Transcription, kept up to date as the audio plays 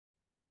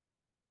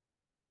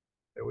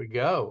There we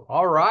go.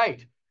 All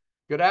right.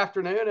 Good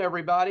afternoon,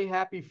 everybody.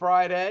 Happy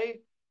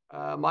Friday.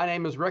 My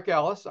name is Rick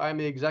Ellis. I'm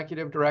the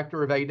Executive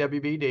Director of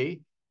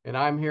AWBD, and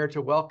I'm here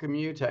to welcome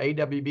you to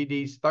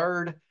AWBD's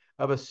third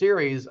of a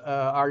series,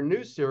 our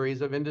new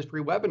series of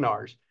industry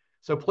webinars.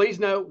 So please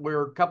note,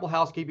 we're a couple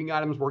housekeeping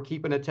items. We're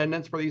keeping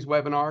attendance for these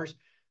webinars.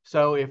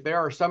 So if there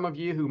are some of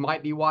you who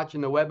might be watching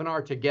the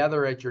webinar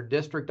together at your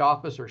district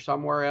office or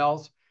somewhere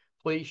else,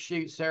 please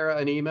shoot Sarah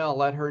an email,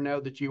 let her know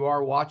that you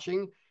are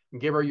watching.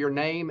 Give her your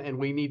name, and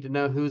we need to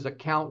know whose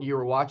account you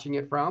are watching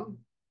it from.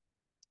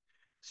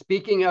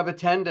 Speaking of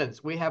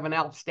attendance, we have an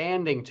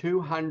outstanding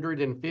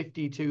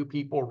 252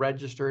 people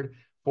registered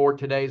for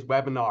today's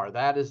webinar.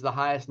 That is the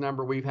highest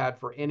number we've had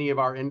for any of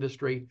our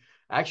industry,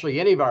 actually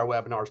any of our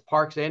webinars,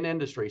 parks and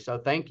industry. So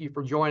thank you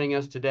for joining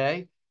us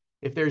today.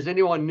 If there's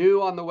anyone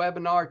new on the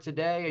webinar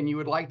today and you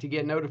would like to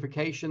get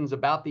notifications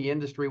about the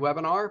industry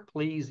webinar,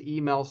 please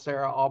email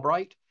Sarah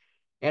Albright.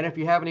 And if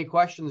you have any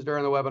questions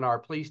during the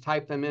webinar, please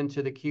type them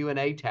into the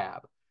Q&A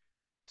tab.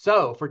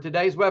 So for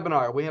today's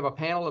webinar, we have a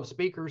panel of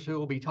speakers who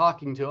will be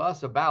talking to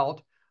us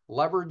about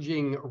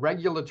leveraging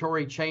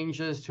regulatory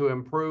changes to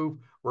improve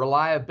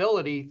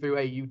reliability through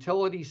a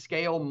utility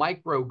scale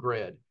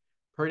microgrid.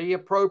 Pretty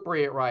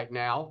appropriate right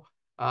now.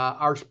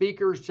 Our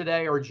speakers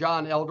today are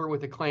John Elder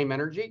with Acclaim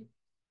Energy,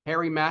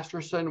 Harry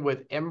Masterson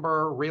with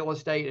Ember Real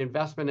Estate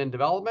Investment and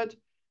Development,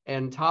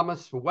 and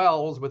Thomas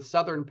Wells with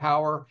Southern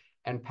Power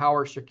and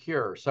Power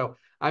Secure. So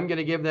I'm going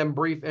to give them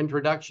brief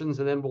introductions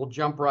and then we'll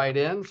jump right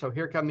in. So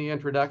here come the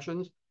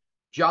introductions.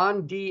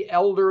 John D.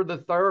 Elder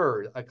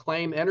III,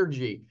 Acclaim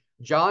Energy.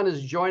 John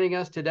is joining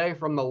us today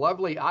from the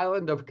lovely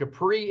island of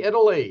Capri,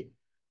 Italy.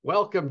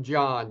 Welcome,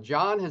 John.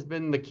 John has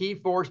been the key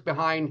force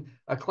behind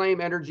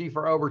Acclaim Energy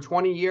for over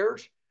 20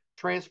 years,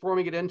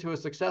 transforming it into a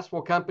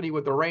successful company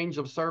with a range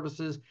of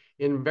services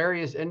in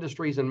various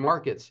industries and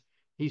markets.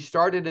 He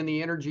started in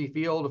the energy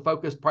field,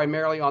 focused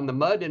primarily on the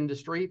mud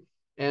industry,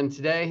 and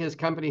today his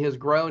company has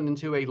grown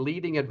into a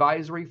leading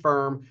advisory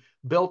firm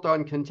built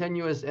on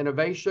continuous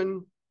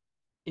innovation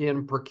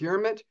in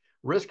procurement,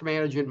 risk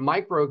management,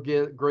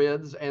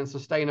 microgrids, and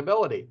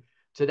sustainability.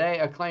 Today,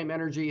 Acclaim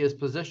Energy is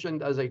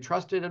positioned as a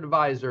trusted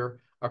advisor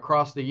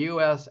across the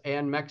U.S.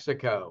 and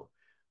Mexico.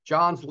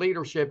 John's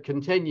leadership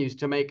continues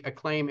to make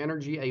Acclaim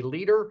Energy a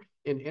leader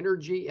in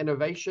energy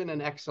innovation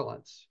and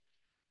excellence.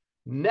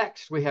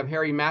 Next, we have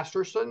Harry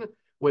Masterson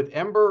with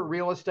Ember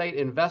Real Estate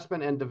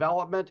Investment and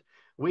Development.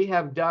 We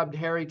have dubbed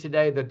Harry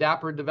today the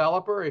Dapper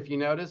Developer. If you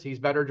notice, he's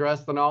better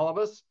dressed than all of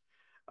us.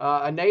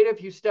 A native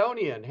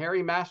Houstonian,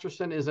 Harry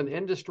Masterson is an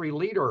industry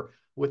leader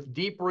with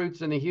deep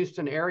roots in the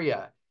Houston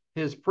area.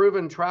 His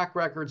proven track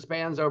record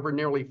spans over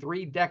nearly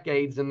 3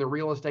 decades in the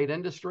real estate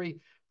industry,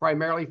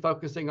 primarily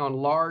focusing on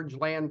large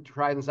land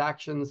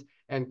transactions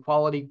and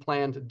quality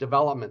planned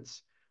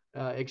developments.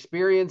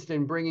 Experienced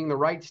in bringing the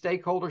right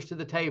stakeholders to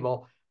the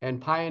table and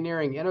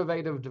pioneering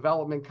innovative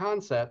development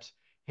concepts,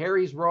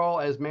 Harry's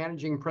role as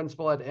managing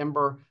principal at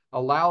Ember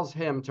allows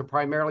him to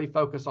primarily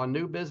focus on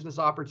new business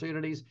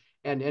opportunities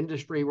and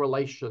industry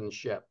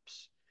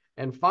relationships.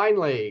 And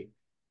finally,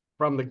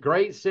 from the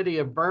great city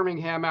of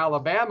Birmingham,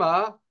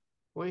 Alabama,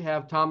 we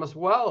have Thomas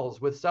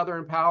Wells with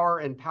Southern Power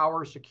and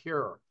Power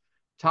Secure.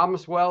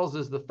 Thomas Wells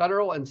is the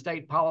federal and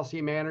state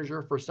policy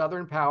manager for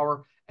Southern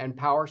Power and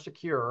Power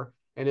Secure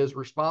and is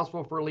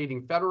responsible for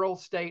leading federal,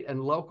 state,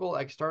 and local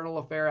external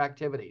affair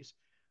activities.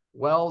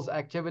 Wells'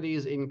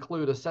 activities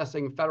include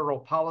assessing federal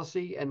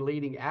policy and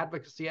leading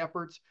advocacy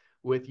efforts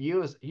with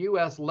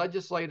U.S.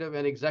 legislative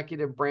and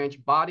executive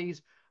branch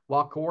bodies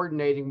while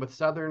coordinating with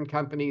Southern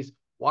Company's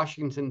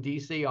Washington,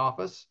 D.C.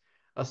 office,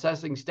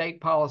 assessing state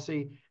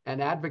policy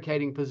and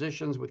advocating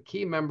positions with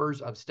key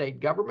members of state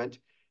government,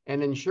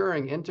 and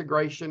ensuring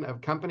integration of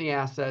company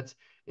assets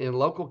in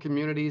local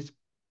communities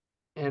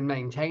and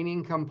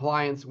maintaining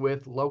compliance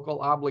with local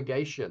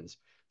obligations.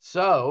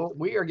 So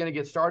we are going to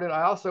get started.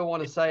 I also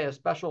want to say a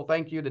special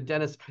thank you to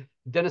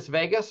Dennis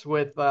Vegas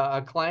with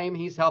Acclaim.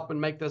 He's helping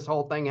make this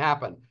whole thing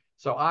happen.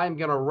 So I'm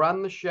going to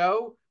run the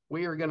show.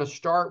 We are going to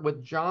start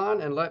with John,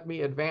 and let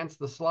me advance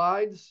the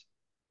slides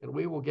and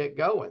we will get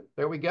going.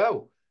 There we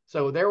go.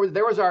 So there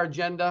was our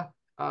agenda.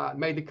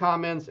 Made the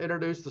comments,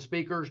 introduced the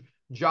speakers.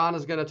 John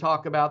is going to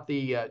talk about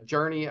the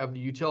journey of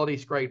the utility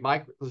scale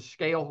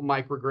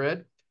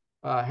microgrid.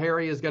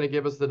 Harry is going to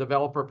give us the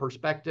developer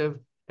perspective.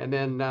 And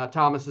then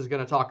Thomas is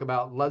going to talk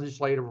about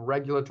legislative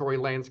regulatory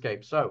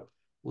landscape. So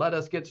let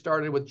us get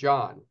started with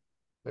John.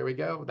 There we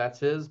go. That's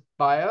his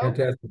bio.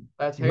 Fantastic.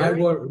 That's You Harry.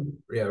 might want,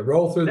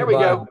 roll through there the we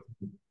bio.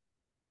 go.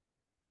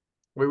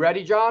 We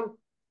ready, John?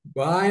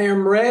 Well, I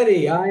am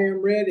ready. I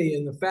am ready.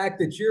 And the fact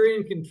that you're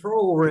in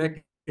control,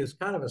 Rick, is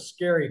kind of a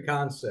scary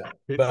concept.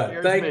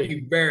 But thank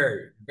you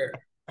very, very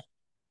much.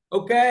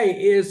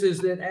 Okay, is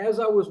that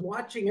as I was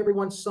watching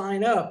everyone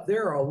sign up,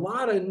 there are a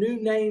lot of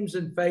new names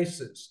and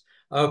faces.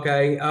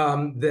 Okay,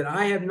 that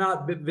I have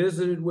not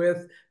visited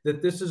with,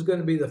 that this is going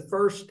to be the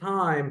first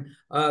time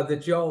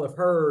that y'all have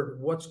heard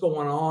what's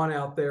going on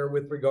out there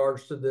with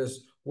regards to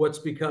this, what's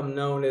become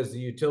known as the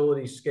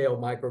utility scale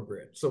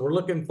microgrid. So we're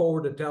looking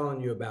forward to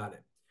telling you about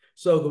it.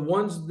 So the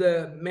ones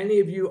that many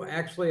of you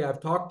actually I've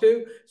talked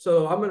to.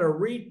 So I'm going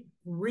to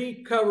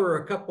recover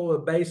a couple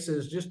of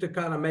bases just to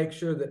kind of make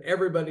sure that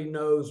everybody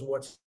knows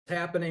what's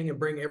happening and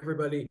bring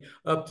everybody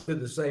up to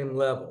the same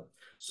level.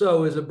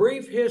 So as a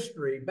brief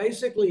history,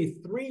 basically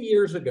 3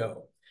 years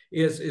ago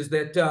is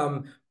that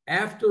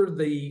after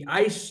the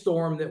ice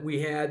storm that we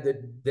had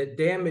that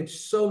damaged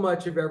so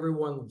much of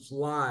everyone's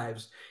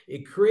lives,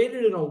 it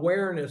created an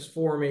awareness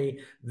for me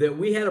that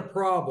we had a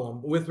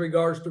problem with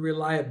regards to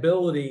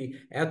reliability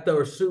at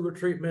those sewer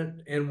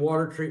treatment and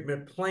water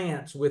treatment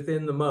plants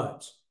within the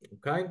muds.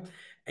 Okay.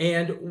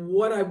 And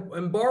what I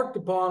embarked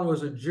upon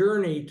was a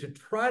journey to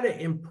try to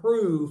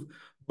improve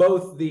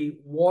both the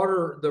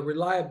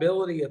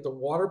reliability at the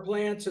water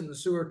plants and the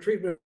sewer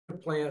treatment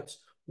plants,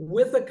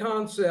 with the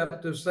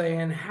concept of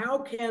saying, how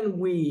can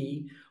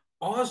we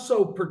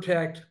also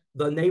protect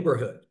the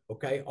neighborhood?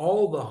 Okay,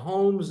 all the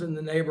homes in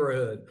the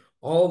neighborhood,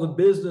 all the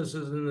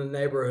businesses in the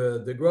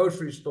neighborhood, the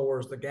grocery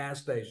stores, the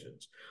gas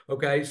stations.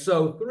 Okay,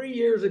 so 3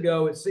 years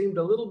ago, it seemed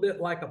a little bit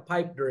like a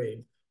pipe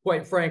dream,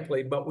 quite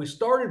frankly, but we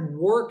started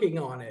working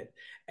on it.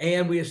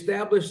 And we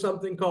established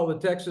something called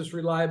the Texas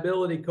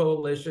Reliability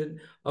Coalition,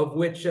 of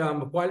which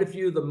quite a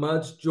few of the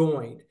MUDs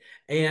joined,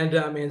 and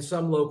in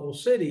some local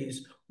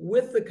cities,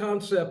 with the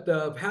concept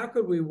of how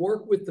could we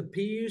work with the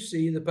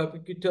PUC, the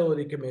Public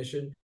Utility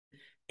Commission,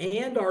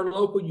 and our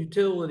local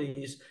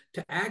utilities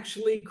to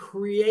actually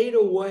create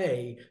a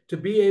way to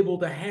be able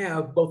to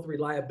have both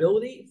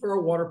reliability for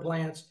our water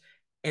plants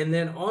and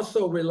then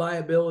also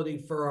reliability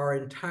for our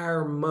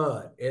entire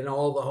mud and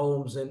all the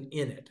homes in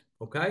it.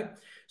 Okay.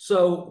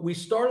 So we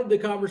started the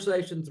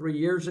conversation 3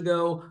 years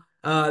ago.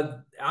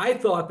 I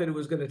thought that it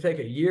was going to take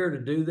a year to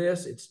do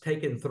this. It's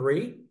taken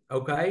 3,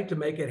 okay, to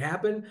make it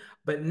happen.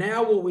 But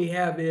now what we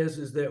have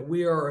is that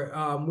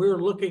we're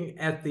looking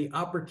at the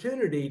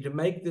opportunity to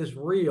make this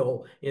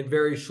real in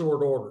very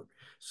short order.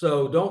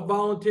 So don't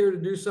volunteer to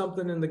do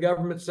something in the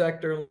government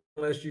sector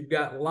unless you've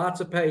got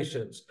lots of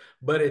patience,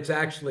 but it's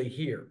actually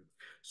here.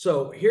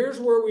 So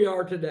here's where we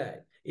are today.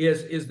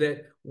 Is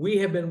that we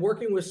have been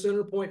working with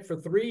CenterPoint for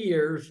 3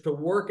 years to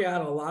work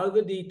out a lot of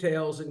the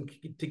details and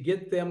to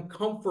get them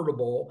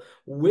comfortable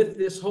with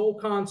this whole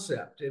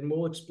concept. And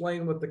we'll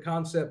explain what the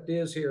concept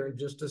is here in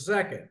just a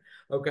second.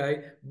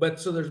 Okay. But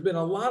so there's been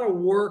a lot of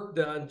work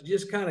done to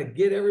just kind of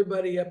get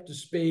everybody up to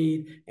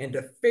speed and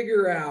to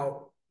figure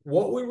out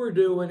what we were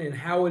doing and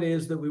how it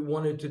is that we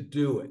wanted to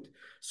do it.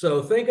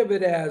 So think of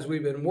it as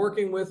we've been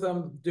working with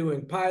them,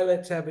 doing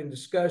pilots, having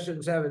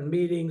discussions, having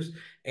meetings.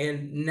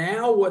 And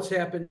now what's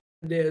happened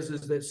is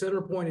that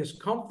CenterPoint is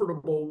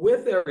comfortable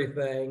with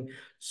everything.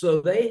 So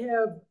they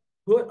have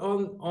put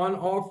on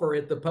offer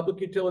at the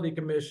Public Utility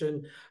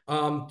Commission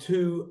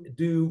to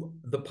do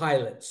the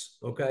pilots,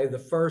 okay, the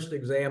first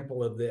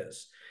example of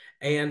this.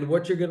 And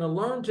what you're going to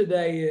learn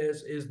today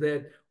is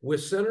that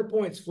with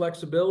CenterPoint's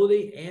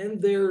flexibility and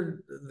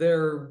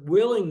their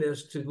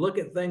willingness to look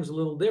at things a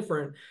little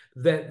different,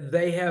 that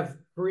they have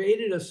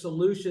created a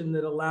solution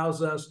that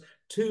allows us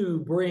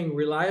to bring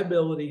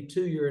reliability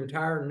to your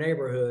entire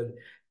neighborhood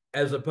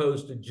as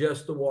opposed to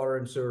just the water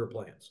and sewer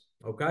plants.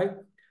 Okay.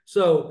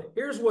 So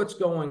here's what's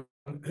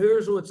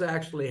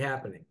actually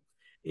happening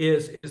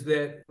is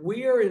that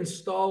we are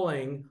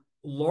installing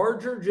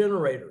larger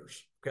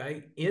generators,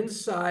 okay,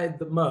 inside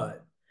the mud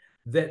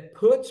that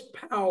puts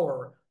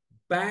power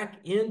back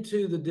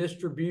into the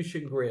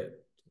distribution grid.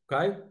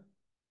 Okay.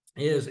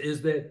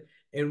 Is that,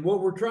 and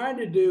what we're trying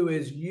to do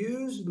is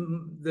use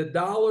the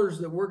dollars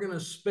that we're going to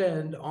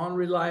spend on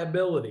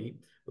reliability,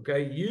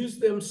 okay, use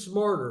them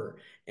smarter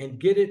and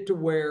get it to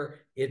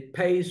where it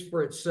pays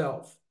for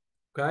itself.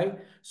 Okay.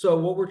 So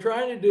what we're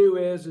trying to do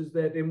is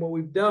that, and what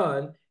we've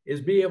done is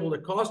be able to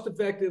cost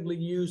effectively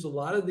use a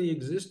lot of the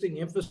existing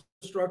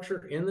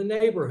infrastructure in the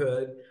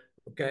neighborhood,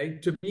 okay,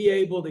 to be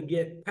able to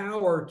get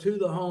power to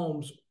the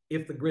homes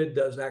if the grid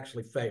does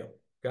actually fail.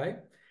 Okay.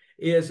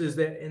 Is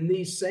that in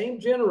these same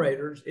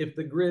generators, if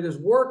the grid is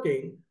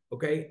working,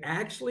 okay,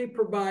 actually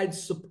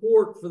provides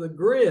support for the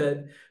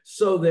grid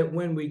so that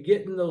when we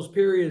get in those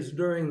periods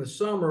during the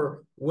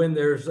summer when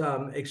there's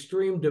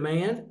extreme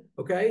demand,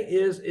 okay,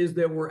 is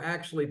that we're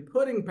actually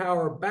putting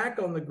power back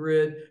on the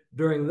grid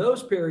during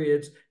those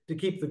periods to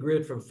keep the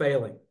grid from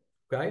failing.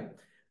 Okay.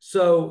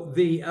 So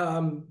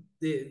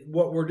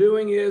what we're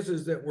doing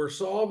is that we're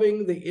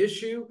solving the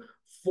issue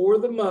for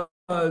the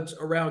MUDs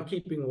around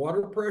keeping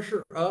water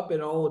pressure up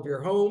in all of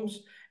your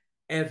homes.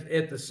 And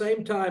at the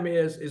same time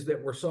is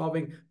that we're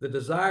solving the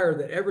desire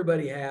that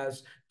everybody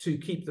has to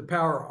keep the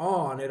power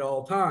on at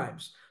all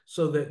times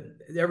so that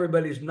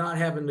everybody's not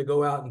having to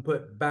go out and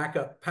put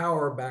backup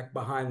power back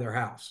behind their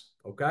house.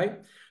 Okay.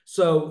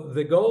 So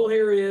the goal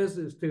here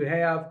is to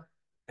have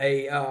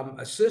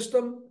a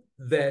system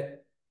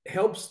that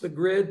helps the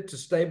grid to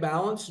stay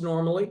balanced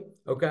normally.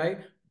 Okay.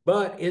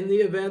 But in the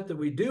event that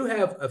we do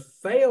have a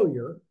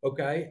failure,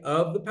 okay,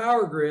 of the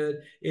power grid,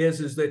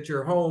 is that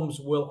your homes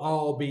will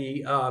all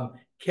be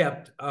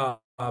kept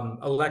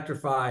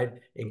electrified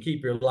and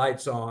keep your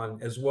lights on,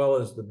 as well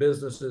as the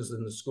businesses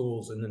and the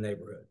schools in the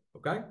neighborhood.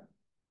 Okay.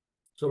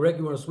 So Rick,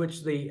 you want to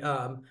switch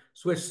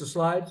the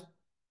slides?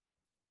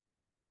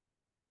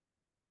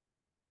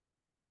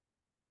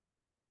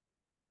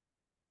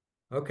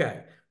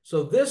 Okay,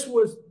 so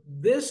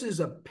this is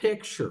a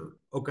picture,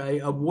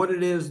 okay, of what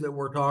it is that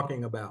we're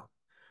talking about.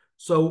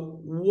 So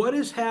what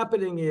is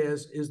happening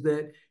is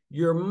that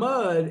your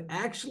mud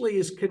actually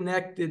is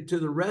connected to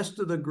the rest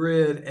of the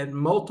grid at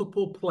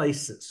multiple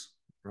places,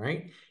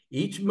 right?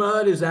 Each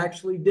mud is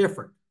actually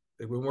different.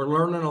 When we're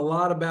learning a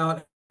lot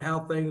about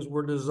how things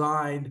were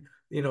designed,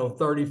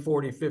 30,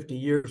 40, 50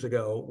 years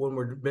ago when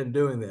we've been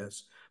doing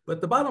this.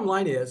 But the bottom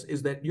line is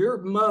that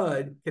your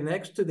mud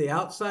connects to the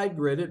outside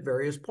grid at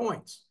various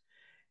points.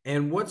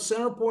 And what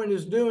CenterPoint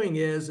is doing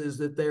is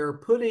that they're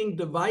putting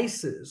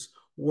devices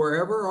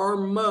wherever our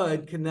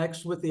mud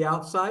connects with the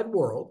outside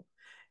world.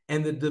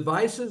 And the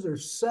devices are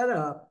set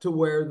up to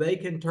where they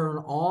can turn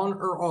on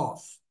or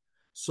off.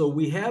 So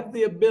we have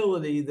the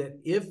ability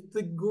that if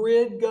the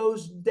grid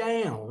goes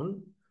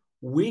down,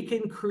 we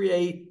can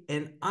create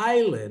an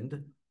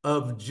island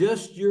of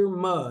just your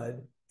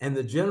mud, and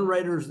the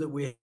generators that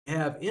we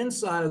have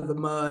inside of the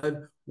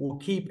mud will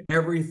keep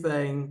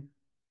everything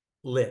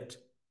lit.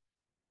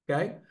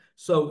 Okay,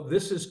 so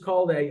this is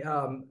called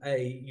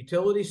a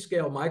utility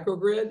scale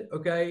microgrid.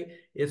 Okay,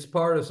 it's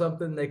part of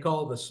something they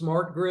call the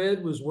smart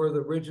grid, was where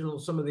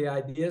some of the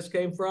ideas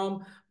came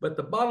from. But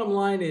the bottom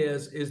line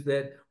is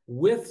that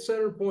with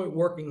CenterPoint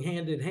working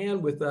hand in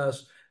hand with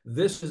us,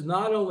 this is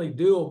not only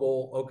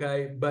doable,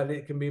 okay, but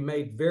it can be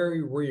made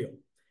very real,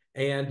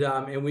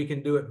 and we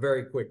can do it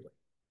very quickly.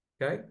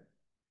 Okay,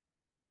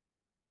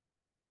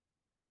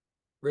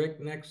 Rick,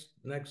 next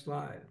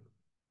slide.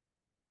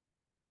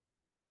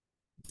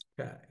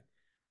 Okay.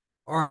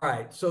 All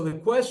right. So the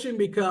question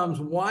becomes,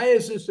 why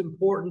is this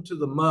important to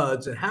the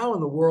MUDs, and how in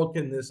the world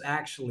can this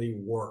actually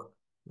work?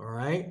 All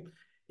right.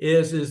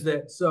 Is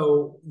that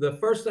so the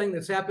first thing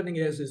that's happening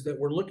is that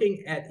we're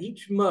looking at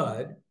each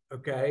MUD,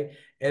 okay,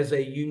 as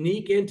a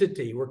unique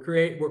entity.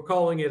 We're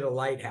calling it a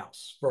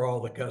lighthouse for all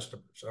the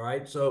customers. All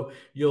right. So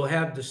you'll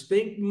have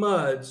distinct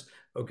MUDs,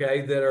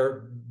 okay, that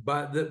are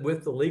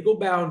with the legal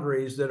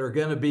boundaries that are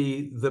going to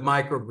be the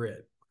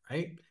microgrid,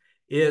 right?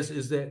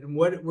 Is that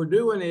what we're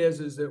doing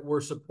is that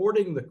we're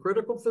supporting the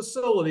critical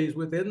facilities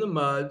within the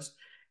MUDs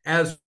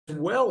as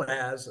well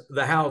as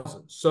the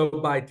houses. So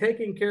by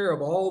taking care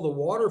of all the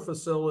water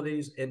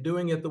facilities and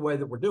doing it the way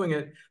that we're doing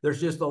it, there's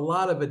just a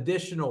lot of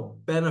additional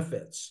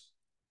benefits.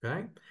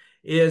 Okay,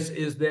 is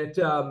that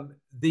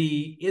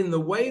in the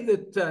way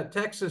that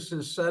Texas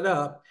is set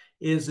up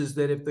is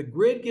that if the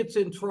grid gets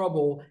in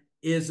trouble,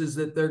 is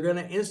that they're going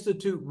to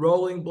institute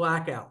rolling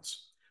blackouts.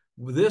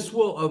 This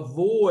will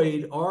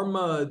avoid our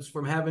MUDs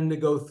from having to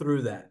go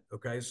through that.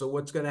 Okay, so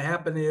what's going to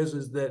happen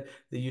is that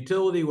the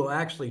utility will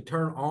actually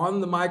turn on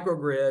the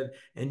microgrid,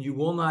 and you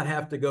will not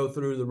have to go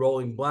through the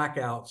rolling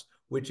blackouts,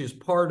 which is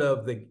part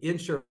of the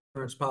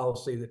insurance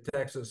policy that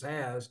Texas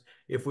has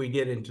if we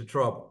get into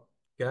trouble.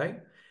 Okay,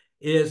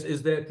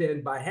 is that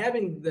then by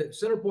having the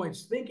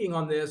CenterPoint's thinking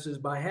on this is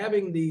by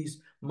having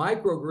these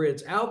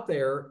microgrids out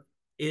there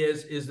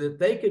is that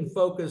they can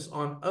focus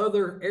on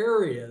other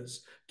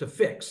areas to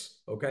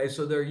fix. Okay,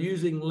 so they're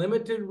using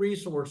limited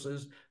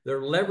resources,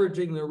 they're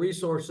leveraging their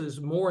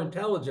resources more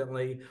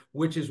intelligently,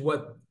 which is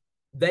what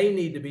they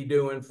need to be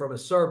doing from a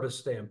service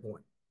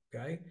standpoint.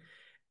 Okay,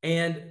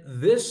 and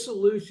this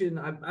solution,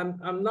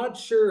 I'm not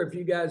sure if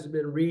you guys have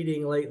been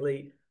reading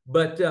lately,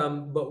 but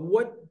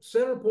what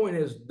CenterPoint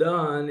has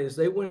done is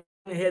they went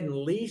ahead and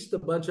leased a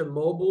bunch of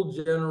mobile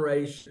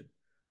generation,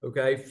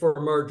 okay, for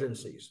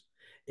emergencies.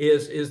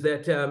 Is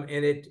that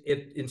and it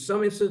in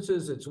some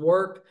instances it's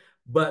worked,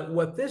 but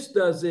what this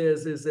does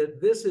is that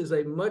this is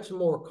a much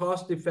more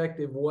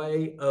cost-effective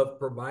way of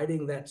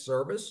providing that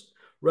service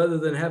rather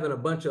than having a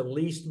bunch of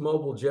leased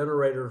mobile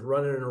generators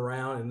running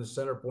around in the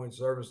CenterPoint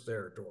service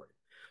territory.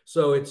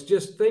 So it's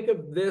just, think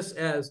of this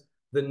as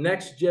the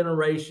next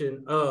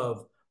generation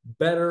of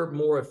better,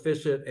 more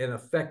efficient, and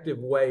effective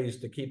ways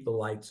to keep the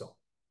lights on.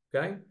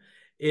 Okay,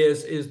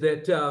 is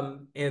that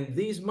and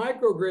these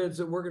microgrids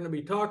that we're going to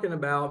be talking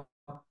about,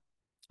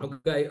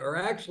 okay, are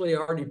actually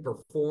already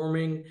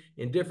performing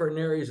in different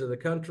areas of the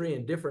country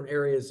and different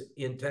areas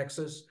in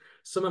Texas.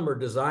 Some of them are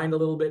designed a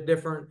little bit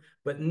different,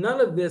 but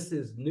none of this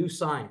is new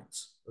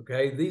science.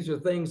 Okay, these are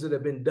things that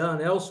have been done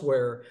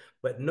elsewhere,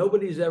 but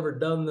nobody's ever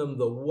done them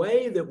the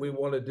way that we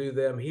want to do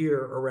them here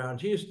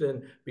around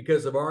Houston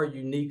because of our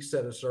unique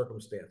set of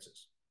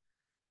circumstances.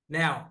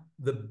 Now,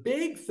 the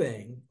big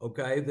thing,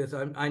 okay,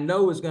 that I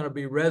know is going to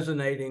be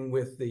resonating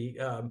with the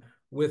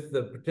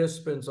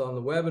participants on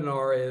the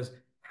webinar is,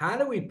 how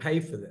do we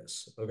pay for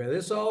this? Okay,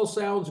 this all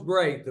sounds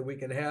great, that we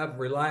can have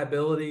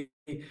reliability,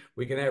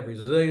 we can have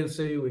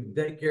resiliency, we can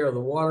take care of the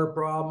water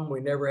problem, we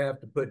never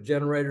have to put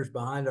generators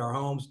behind our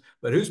homes,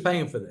 but who's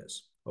paying for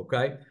this?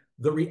 Okay,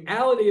 the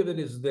reality of it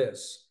is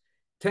this: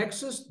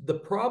 Texas, the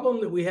problem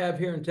that we have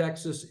here in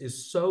Texas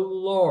is so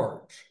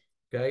large,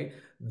 okay,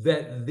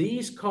 that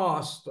these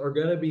costs are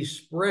going to be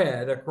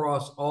spread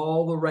across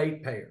all the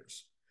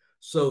ratepayers.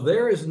 So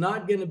there is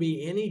not going to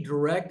be any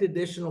direct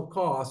additional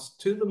costs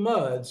to the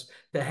MUDs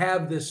to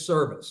have this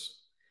service.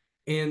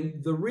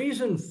 And the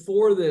reason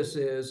for this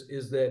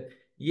is that,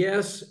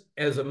 yes,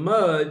 as a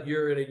MUD,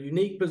 you're in a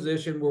unique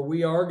position where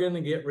we are going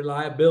to get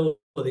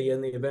reliability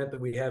in the event that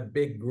we have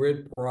big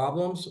grid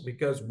problems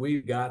because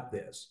we've got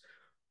this.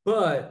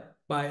 But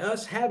by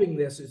us having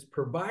this, it's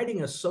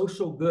providing a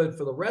social good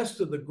for the rest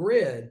of the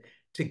grid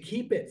to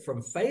keep it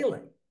from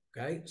failing.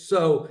 Okay,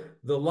 so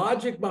the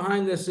logic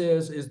behind this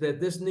is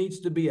that this needs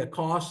to be a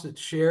cost that's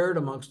shared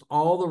amongst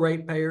all the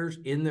ratepayers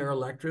in their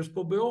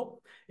electrical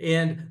bill,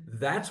 and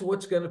that's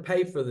what's going to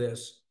pay for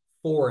this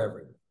for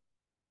everyone.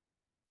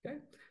 Okay,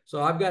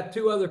 so I've got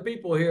two other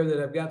people here that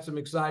have got some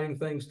exciting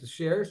things to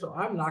share, so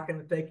I'm not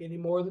going to take any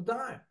more of the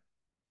time.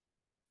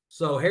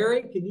 So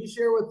Harry, can you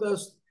share with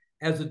us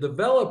as a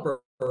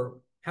developer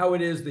how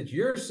it is that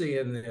you're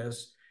seeing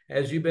this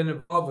as you've been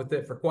involved with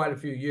it for quite a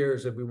few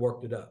years as we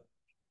worked it up?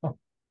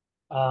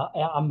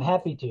 I'm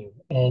happy to,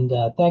 and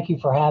thank you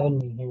for having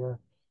me here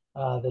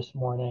this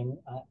morning.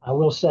 I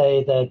will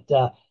say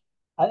that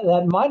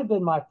that might have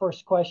been my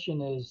first question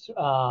is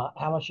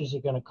how much is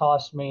it going to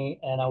cost me?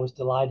 And I was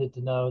delighted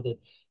to know that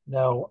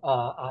no,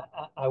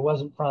 I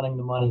wasn't fronting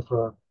the money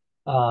for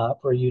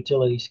a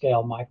utility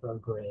scale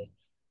microgrid.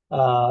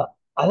 Uh,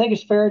 I think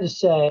it's fair to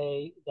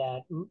say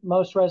that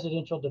most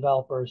residential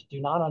developers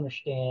do not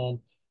understand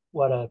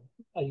what a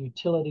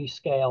utility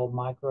scale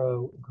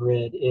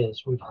microgrid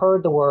is. We've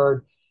heard the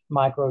word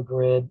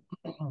microgrid,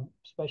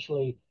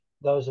 especially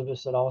those of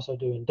us that also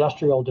do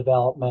industrial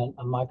development.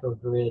 A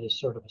microgrid is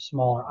sort of a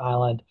smaller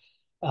island,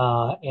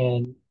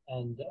 and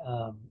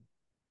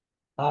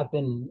I've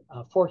been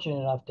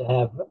fortunate enough to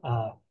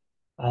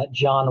have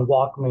John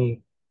walk me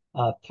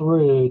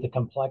through the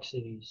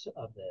complexities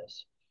of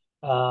this.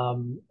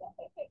 Um,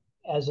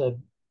 as a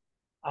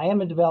I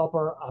am a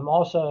developer. I'm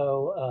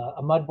also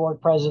a mud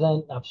board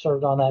president. I've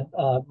served on that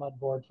mud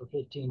board for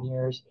 15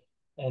 years,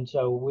 and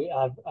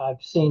so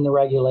I've seen the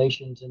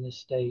regulations in this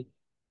state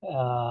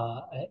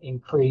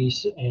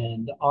increase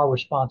and our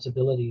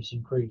responsibilities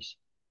increase.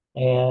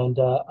 And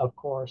of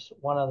course,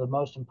 one of the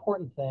most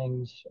important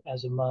things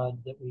as a mud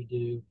that we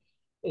do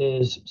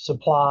is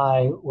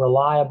supply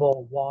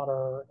reliable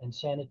water and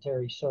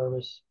sanitary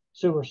service,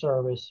 sewer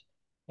service,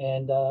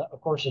 and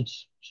of course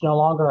it's no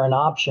longer an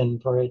option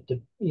for it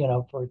to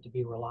for it to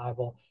be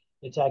reliable.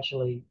 It's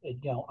actually a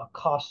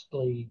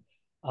costly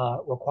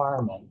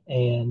requirement,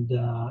 and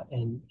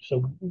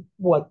so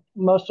what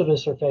most of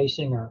us are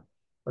facing are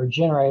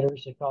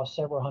generators that cost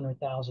several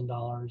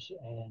 $100,000,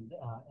 and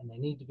they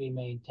need to be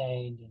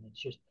maintained, and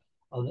it's just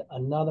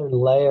another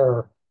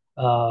layer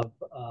of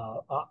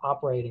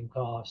operating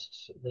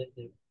costs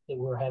that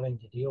we're having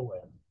to deal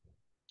with.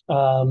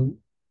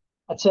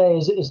 I'd say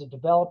as a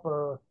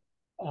developer,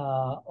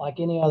 like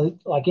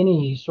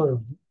any sort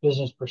of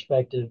business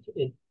perspective,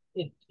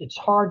 it's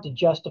hard to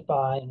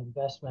justify an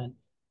investment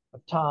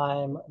of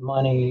time,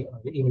 money,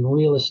 or even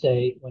real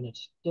estate when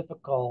it's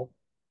difficult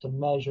to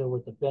measure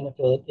what the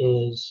benefit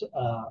is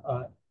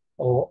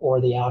or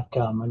the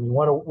outcome. I mean,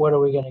 what are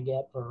we going to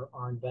get for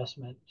our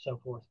investment, so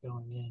forth,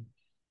 going in?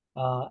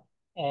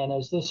 And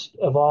as this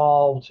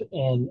evolved,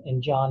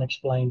 and John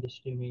explained this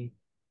to me,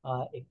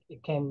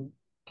 it came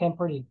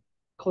pretty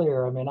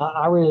clear. I mean,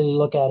 I really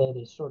look at it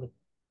as sort of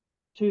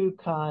two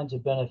kinds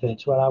of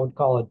benefits, what I would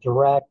call a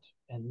direct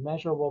and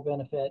measurable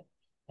benefit,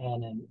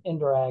 and an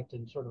indirect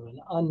and sort of an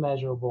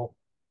unmeasurable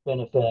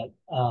benefit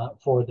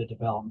for the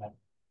development.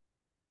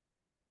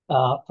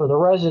 For the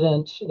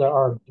residents, there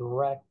are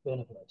direct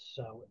benefits.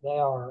 So they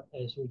are,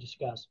 as we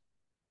discussed,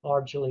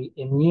 largely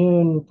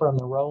immune from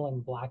the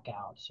rolling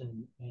blackouts,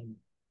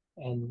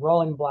 and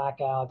rolling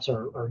blackouts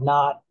are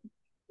not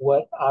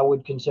what I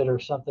would consider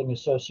something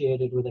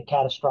associated with a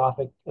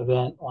catastrophic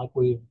event like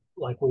we've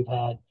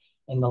had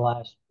in the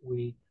last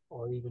week,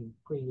 or even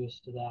previous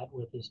to that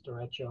with this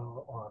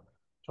derecho or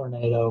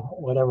tornado,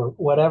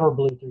 whatever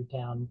blew through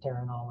town,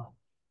 tearing all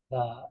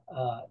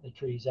the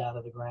trees out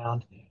of the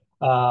ground.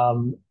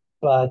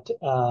 But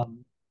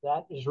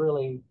that is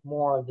really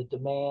more of the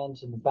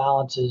demands and the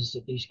balances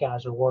that these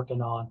guys are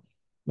working on,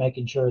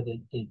 making sure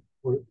that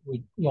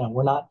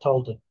we're not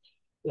told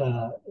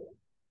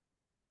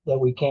that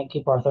we can't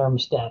keep our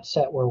thermostat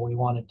set where we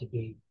want it to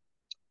be.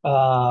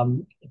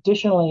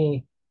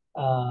 Additionally,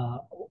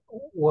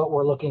 what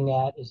we're looking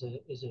at is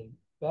a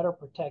better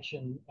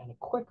protection and a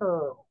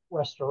quicker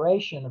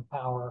restoration of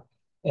power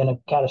in a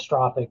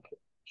catastrophic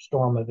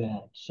storm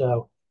event.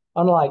 So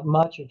unlike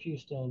much of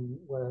Houston,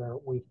 where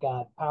we've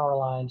got power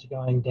lines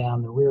going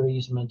down the rear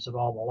easements of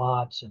all the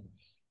lots,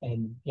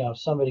 and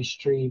somebody's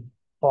tree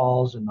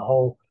falls and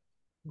all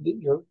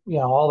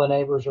the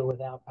neighbors are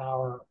without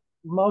power.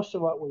 Most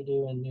of what we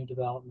do in new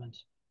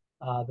developments,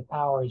 the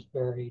power is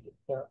buried.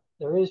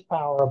 There is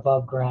power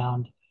above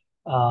ground,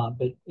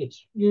 but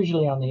it's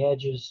usually on the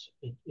edges,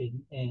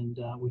 and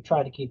we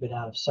try to keep it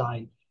out of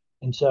sight.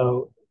 And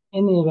so,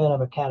 in the event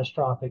of a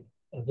catastrophic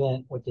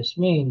event, what this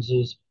means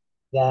is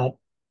that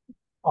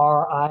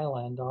our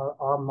island,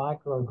 our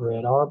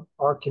microgrid,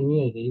 our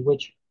community,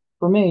 which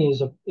for me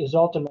is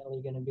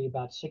ultimately going to be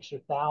about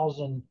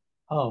 6,000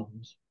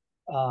 homes,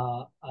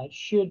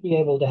 should be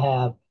able to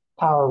have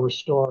power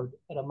restored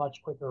at a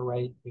much quicker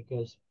rate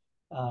because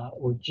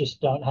we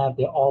just don't have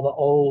all the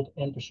old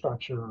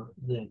infrastructure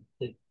that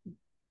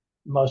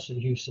most of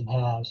Houston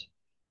has.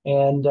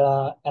 And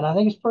I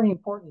think it's pretty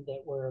important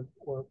that we're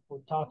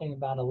talking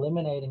about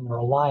eliminating the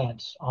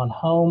reliance on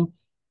home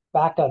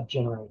backup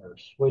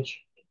generators,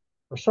 which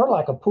are sort of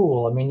like a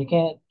pool. I mean, you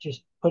can't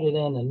just put it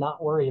in and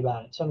not worry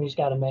about it. Somebody's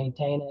got to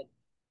maintain it,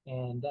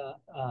 and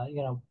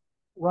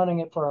running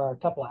it for a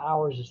couple of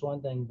hours is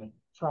one thing, but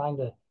trying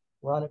to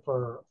run it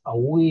for a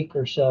week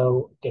or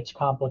so gets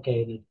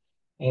complicated.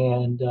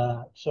 And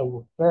so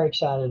we're very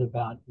excited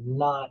about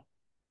not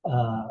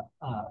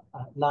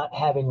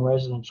having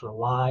residents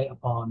rely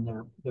upon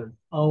their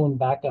own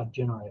backup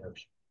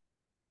generators.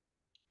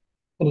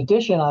 In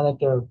addition, I think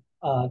there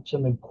are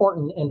some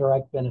important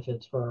indirect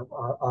benefits for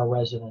our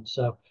residents.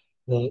 So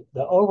the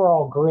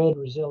overall grid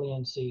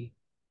resiliency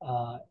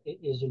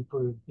is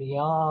improved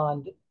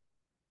beyond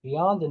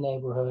the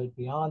neighborhood,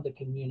 beyond the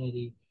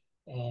community,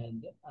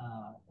 and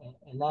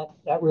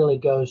that really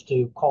goes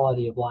to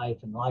quality of life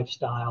and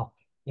lifestyle.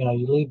 You know,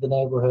 you leave the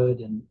neighborhood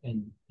and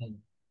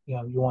you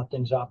want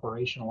things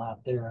operational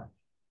out there.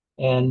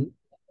 And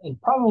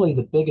probably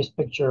the biggest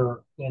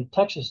picture in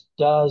Texas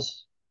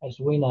does, as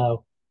we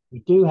know, we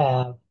do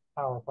have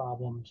power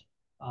problems,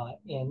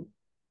 and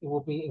it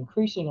will be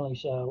increasingly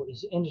so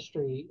as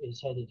industry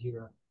is headed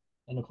here.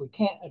 And if we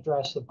can't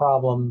address the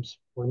problems,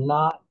 we're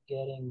not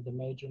getting the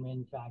major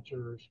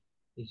manufacturers,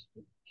 these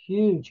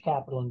huge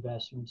capital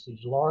investments,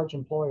 these large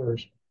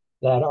employers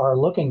that are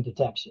looking to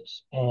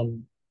Texas.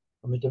 And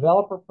from a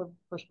developer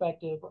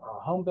perspective or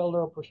a home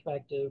builder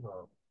perspective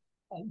or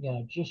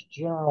just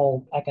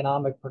general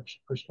economic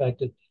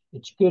perspective,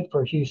 it's good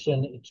for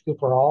Houston. It's good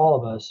for all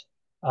of us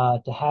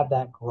to have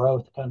that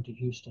growth come to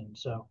Houston.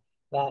 So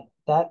that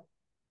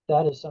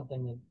is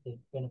something that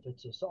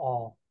benefits us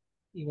all,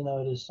 even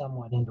though it is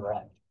somewhat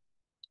indirect.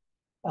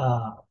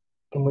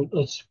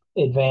 Let's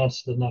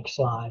advance to the next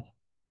slide.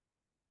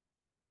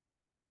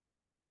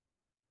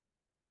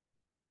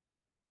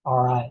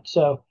 All right.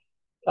 So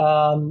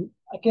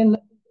again,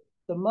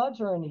 the MUDs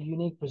are in a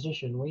unique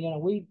position.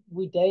 We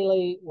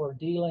daily we're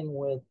dealing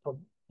with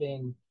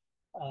being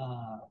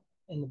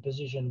in the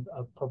position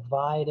of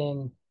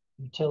providing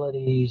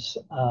utilities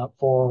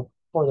for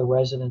the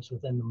residents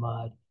within the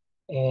MUD,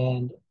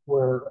 and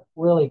we're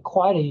really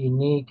quite a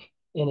unique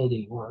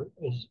entity.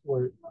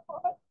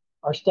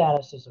 Our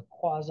status as a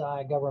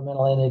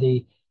quasi-governmental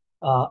entity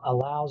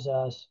allows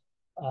us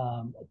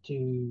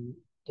to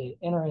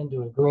enter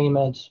into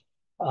agreements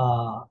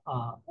that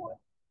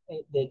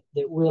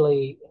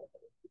really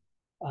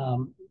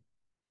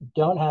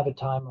don't have a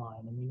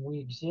timeline. I mean, we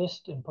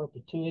exist in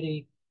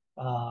perpetuity,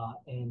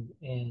 and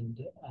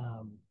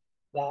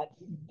that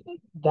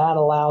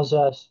allows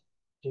us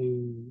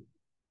to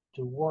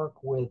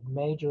work with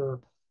major,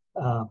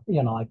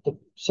 like the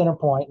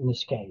CenterPoint in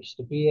this case,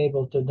 to be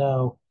able to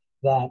know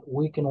that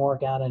we can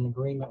work out an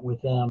agreement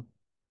with them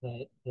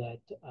that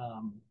it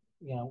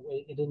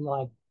isn't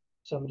like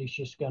somebody's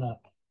just gonna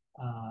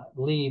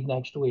leave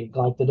next week.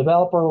 Like the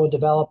developer will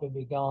develop and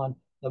be gone.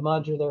 The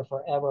MUDs are there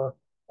forever,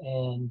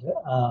 and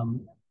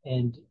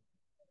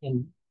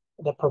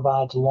that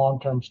provides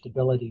long-term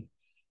stability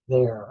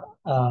there.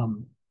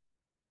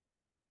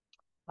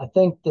 I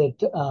think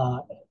that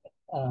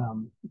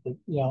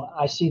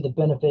I see the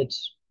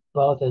benefits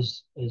both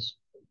as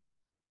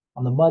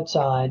on the MUD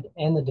side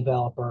and the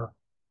developer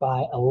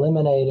by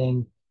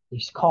eliminating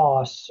these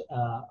costs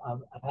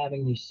of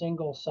having these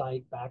single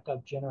site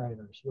backup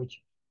generators,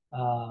 which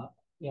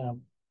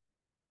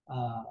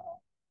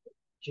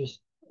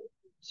just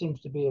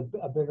seems to be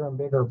a bigger and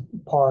bigger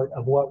part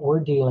of what we're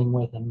dealing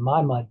with in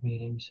my MUD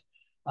meetings.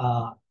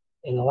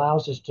 It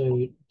allows us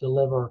to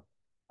deliver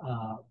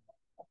a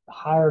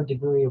higher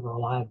degree of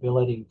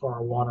reliability for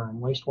our water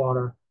and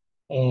wastewater,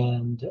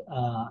 and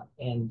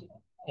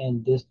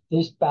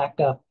this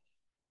backup,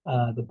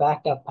 the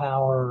backup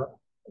power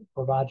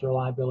provides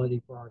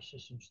reliability for our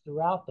systems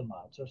throughout the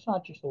MUD. So it's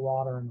not just the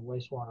water and the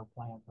wastewater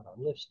plant, but our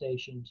lift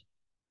stations,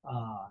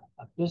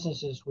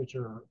 businesses which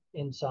are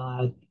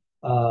inside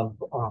of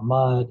our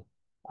MUD,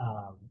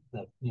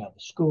 the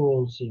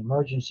schools, the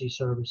emergency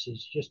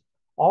services, just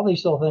all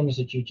these little things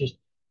that you just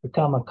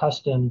become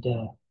accustomed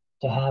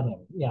to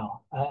having.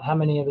 How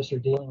many of us are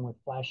dealing with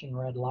flashing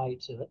red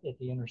lights at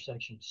the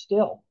intersection?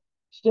 Still,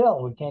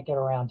 we can't get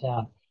around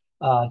town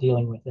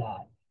dealing with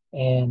that,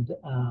 and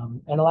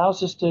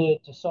allows us to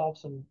solve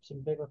some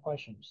bigger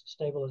questions.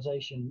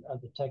 Stabilization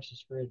of the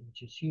Texas grid,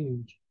 which is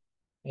huge,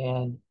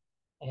 and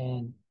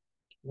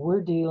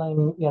we're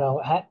dealing,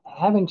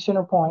 having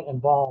CenterPoint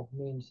involved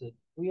means that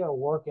we are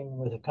working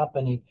with a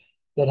company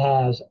that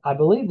has, I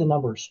believe the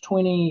number is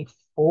 24%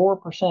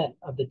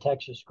 of the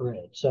Texas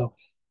grid. So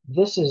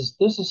this is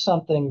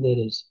something that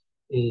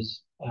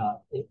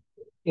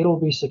it'll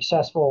be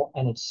successful,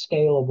 and it's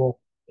scalable.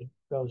 It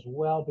goes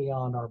well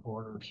beyond our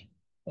borders,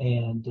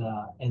 and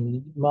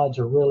MUDs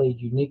are really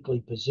uniquely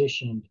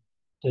positioned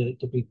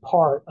to be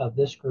part of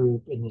this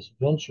group in this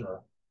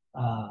venture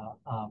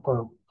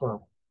for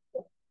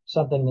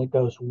something that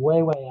goes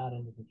way out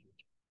into the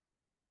future.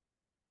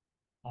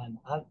 And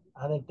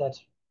I think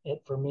that's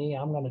it for me.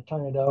 I'm going to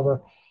turn it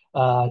over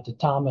to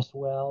Thomas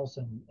Wells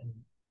and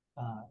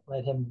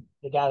let him,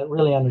 the guy that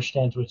really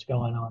understands what's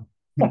going on.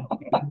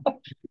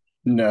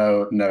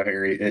 No, no,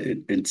 Harry.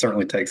 It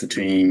certainly takes a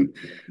team.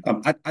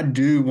 I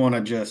do want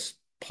to just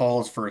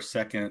pause for a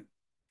second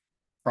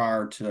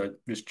prior to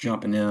just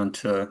jumping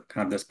into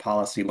kind of this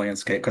policy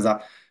landscape because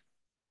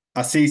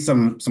I see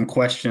some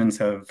questions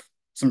have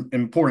some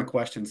important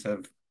questions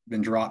have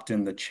been dropped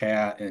in the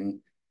chat and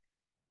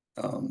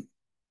um,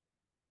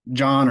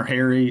 John or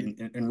Harry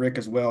and Rick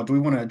as well. Do we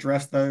want to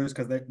address those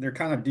because they're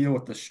kind of deal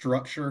with the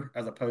structure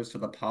as opposed to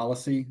the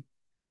policy,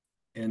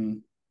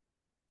 and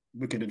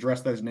we could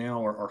address those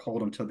now or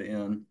hold them to the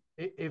end.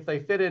 If they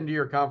fit into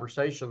your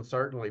conversation,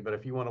 certainly, but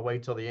if you want to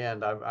wait till the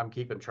end, I'm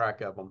keeping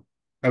track of them.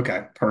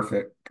 Okay,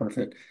 perfect,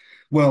 perfect.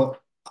 Well,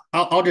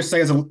 I'll just say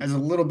as a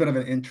little bit of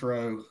an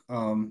intro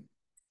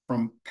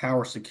from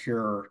Power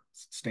Secure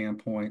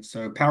standpoint.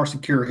 So Power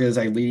Secure is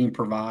a leading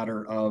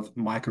provider of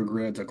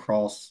microgrids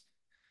across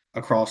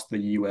the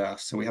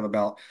U.S. So we have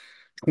about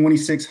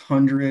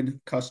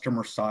 2,600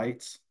 customer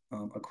sites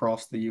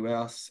across the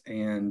U.S.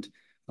 and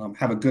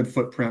have a good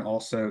footprint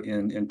also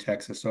in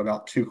Texas. So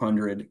about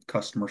 200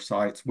 customer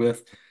sites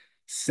with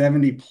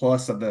 70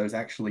 plus of those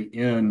actually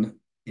in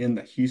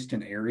the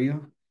Houston area.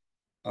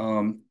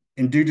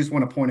 And do just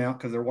want to point out,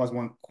 because there was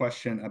one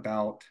question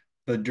about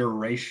the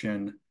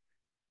duration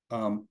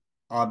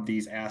of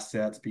these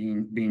assets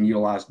being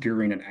utilized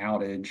during an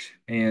outage.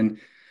 And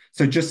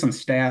so just some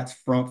stats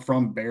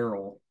from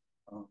Beryl.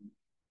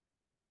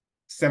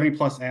 70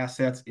 plus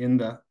assets in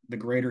the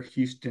greater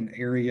Houston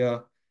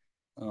area.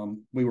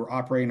 We were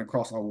operating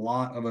across a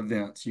lot of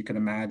events. You can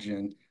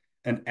imagine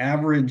an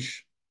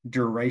average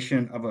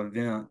duration of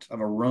event of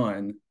a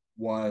run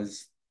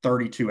was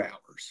 32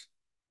 hours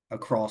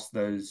across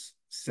those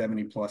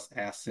 70 plus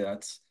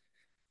assets,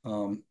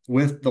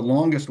 with the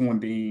longest one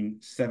being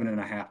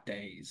 7.5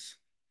 days.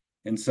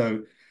 And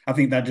so I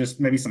think that just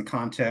maybe some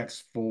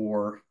context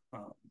for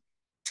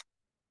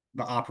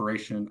the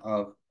operation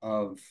of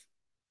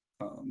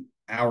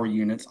our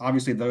units.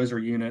 Obviously, those are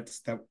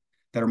units that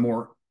are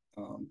more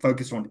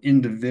focused on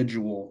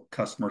individual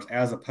customers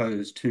as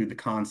opposed to the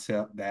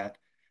concept that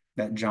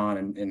John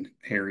and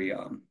Harry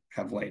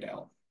have laid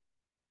out.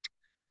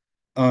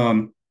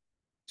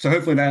 So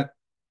hopefully that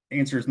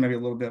answers maybe a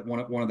little bit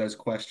one of those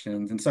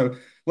questions. And so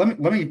let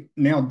me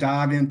now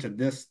dive into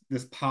this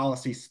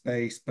policy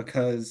space,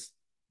 because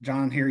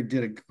John and Harry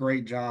did a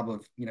great job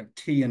of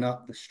teeing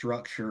up the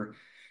structure.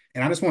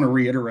 And I just want to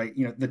reiterate,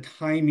 the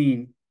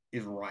timing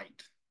is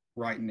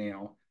right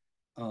now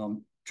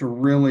to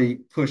really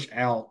push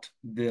out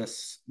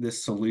this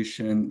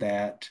solution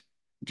that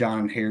John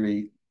and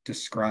Harry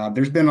described.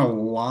 There's been a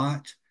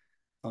lot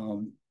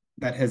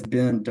that has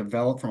been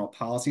developed from a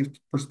policy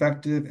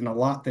perspective, and a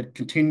lot that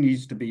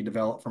continues to be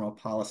developed from a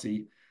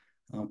policy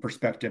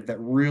perspective that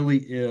really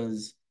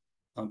is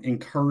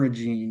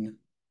encouraging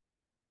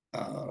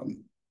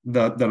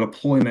the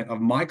deployment of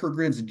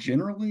microgrids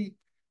generally,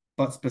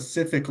 but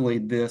specifically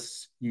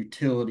this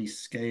utility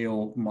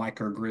scale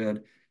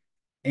microgrid,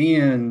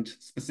 and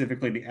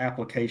specifically the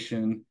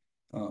application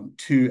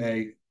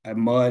to a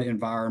mud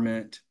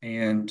environment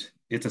and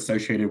its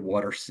associated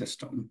water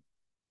system.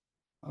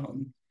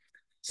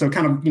 So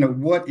kind of,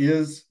 what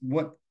is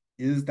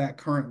that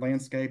current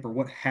landscape, or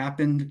what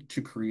happened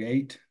to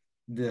create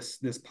this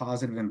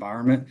positive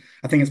environment?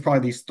 I think it's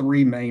probably these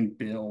three main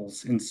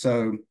bills. And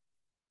so,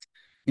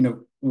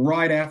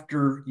 right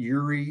after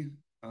Uri,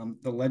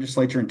 the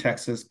legislature in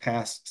Texas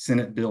passed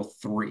Senate Bill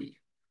 3.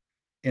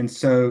 And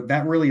so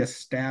that really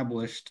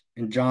established,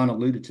 and John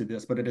alluded to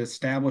this, but it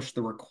established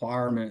the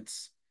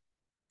requirements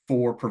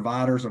for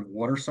providers of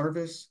water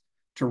service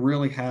to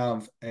really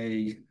have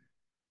an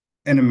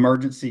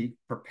emergency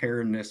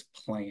preparedness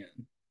plan.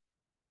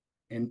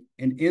 And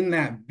in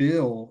that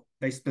bill,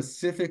 they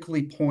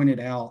specifically pointed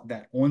out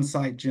that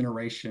on-site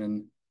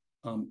generation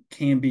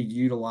can be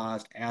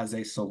utilized as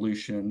a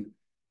solution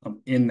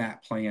in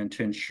that plan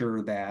to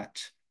ensure that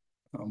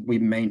we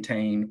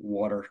maintain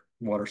water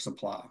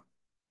supply.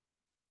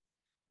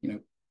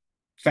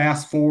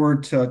 Fast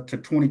forward to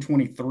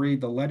 2023,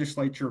 the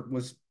legislature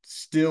was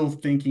still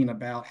thinking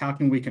about how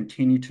can we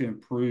continue to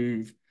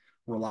improve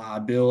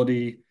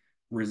reliability,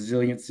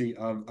 resiliency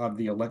of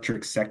the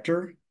electric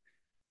sector.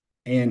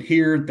 And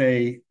here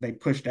they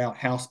pushed out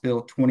House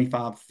Bill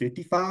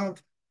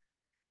 2555.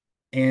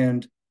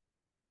 And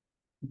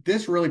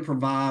this really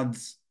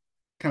provides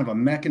kind of a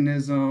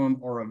mechanism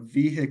or a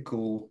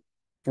vehicle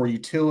for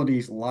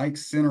utilities like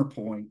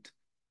CenterPoint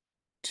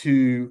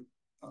to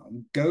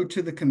go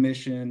to the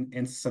commission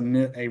and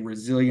submit a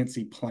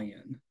resiliency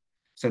plan,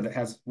 so that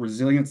has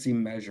resiliency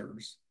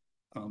measures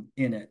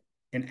in it,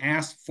 and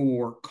ask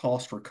for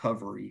cost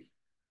recovery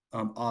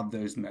of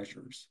those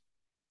measures.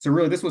 So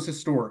really, this was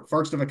historic,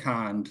 first of a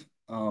kind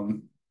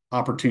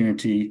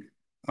opportunity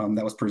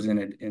that was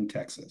presented in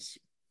Texas.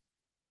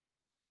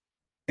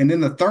 And then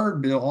the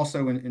third bill,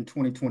 also in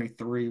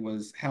 2023,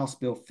 was House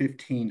Bill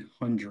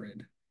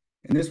 1500.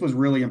 And this was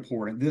really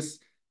important.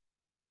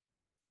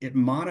 it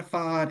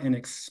modified and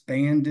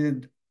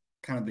expanded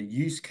kind of the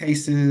use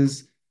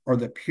cases or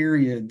the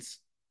periods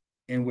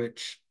in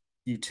which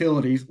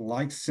utilities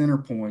like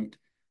CenterPoint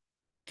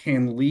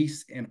can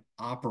lease and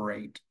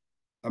operate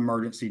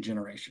emergency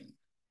generation.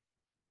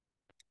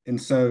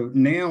 And so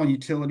now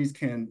utilities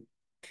can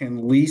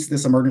lease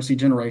this emergency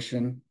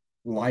generation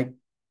like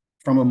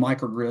from a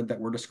microgrid that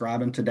we're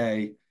describing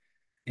today,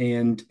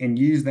 and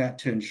use that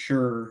to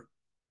ensure,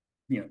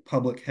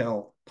 public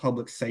health,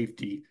 public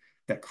safety,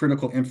 that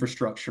critical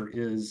infrastructure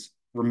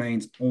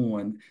remains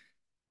on.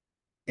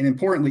 And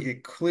importantly,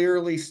 it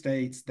clearly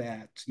states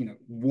that,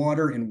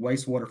 water and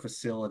wastewater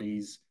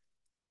facilities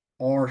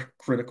are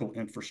critical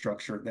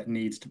infrastructure that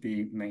needs to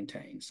be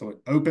maintained. So it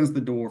opens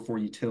the door for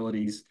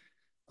utilities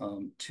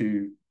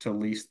to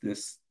lease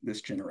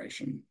this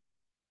generation.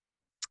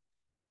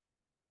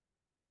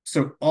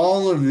 So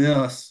all of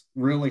this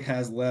really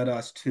has led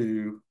us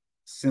to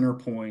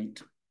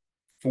CenterPoint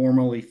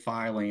formally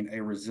filing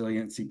a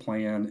resiliency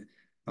plan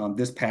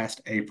this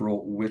past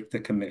April with the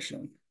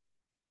commission.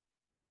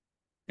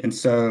 And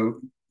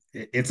so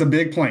it's a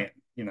big plan,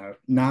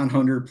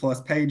 900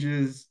 plus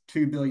pages,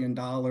 $2 billion,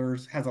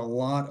 has a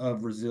lot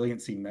of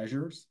resiliency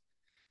measures.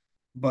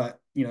 But,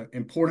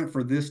 important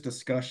for this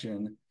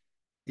discussion,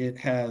 it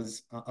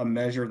has a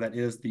measure that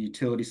is the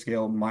utility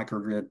scale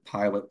microgrid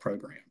pilot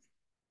program.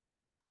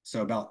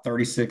 So about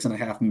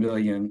 36.5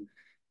 million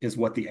is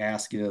what the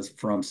ask is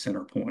from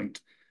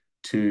CenterPoint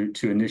to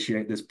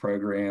initiate this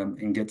program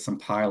and get some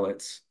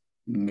pilots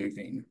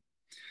moving.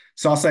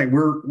 So I'll say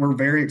we're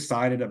very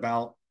excited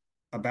about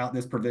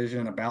this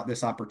provision, about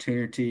this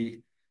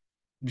opportunity.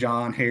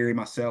 John, Harry,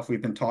 myself,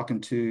 we've been talking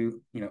to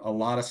a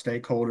lot of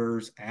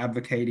stakeholders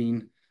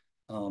advocating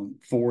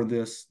for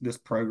this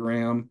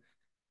program,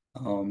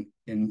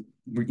 and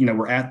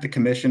we're at the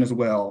commission as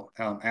well,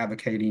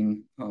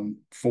 advocating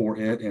for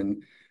it,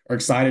 and are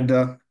excited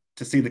to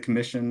see the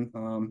commission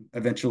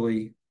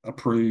eventually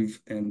approve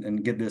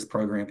and get this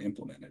program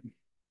implemented.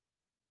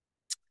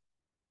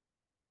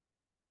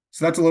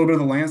 So that's a little bit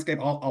of the landscape.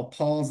 I'll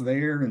pause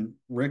there, and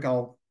Rick,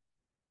 I'll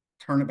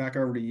turn it back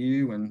over to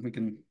you, and we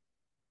can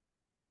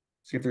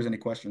see if there's any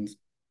questions.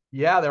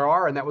 Yeah, there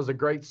are. And that was a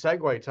great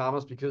segue,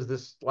 Thomas, because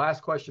this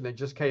last question that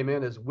just came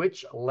in is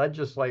which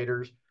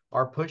legislators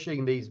are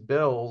pushing these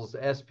bills,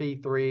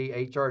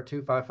 SP3, HR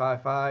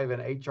 2555,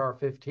 and HR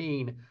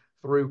 15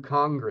 through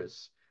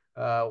Congress?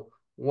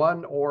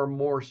 One or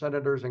more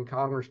senators and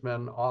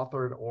congressmen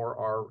authored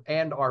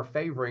are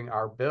favoring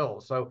our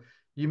bill. So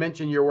you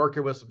mentioned you're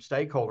working with some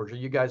stakeholders. Are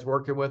you guys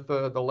working with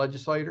the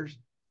legislators?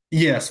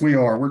 Yes, we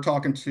are. We're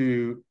talking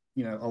to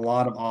a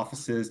lot of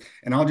offices,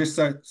 and I'll just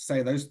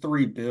say those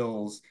three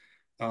bills.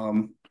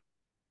 There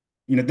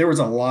was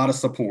a lot of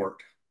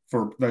support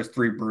for those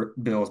three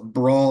bills,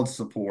 broad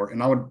support,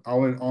 and I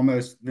would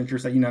almost venture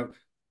to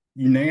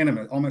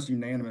say almost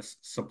unanimous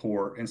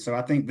support. And so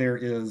I think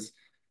there's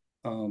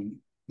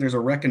a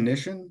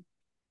recognition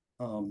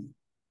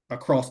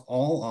across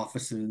all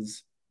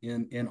offices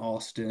in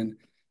Austin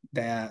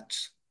that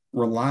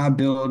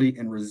reliability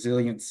and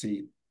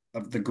resiliency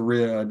of the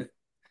grid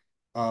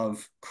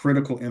of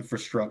critical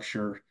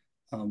infrastructure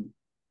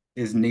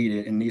is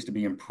needed and needs to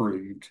be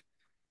improved.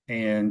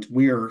 And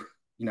we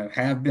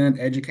have been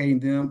educating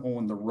them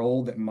on the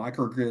role that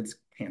microgrids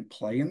can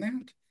play in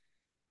that,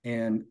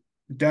 and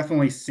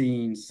definitely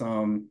seeing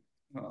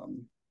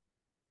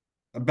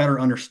a better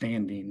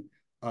understanding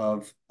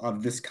of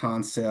this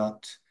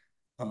concept,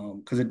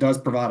 because it does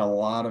provide a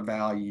lot of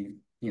value,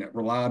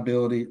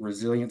 reliability,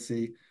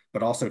 resiliency,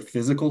 but also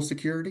physical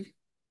security,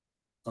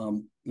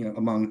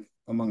 among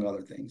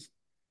other things.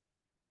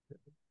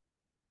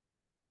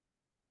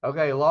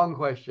 Okay, long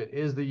question.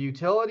 Is the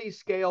utility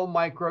scale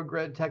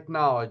microgrid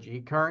technology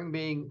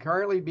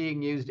currently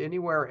being used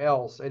anywhere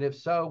else? And if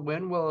so,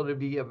 when will it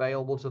be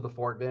available to the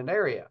Fort Bend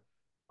area?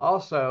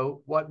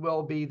 Also, what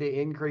will be the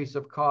increase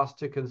of cost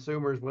to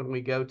consumers when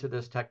we go to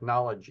this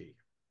technology?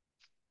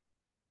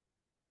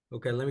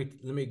 Okay, let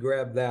me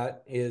grab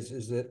that.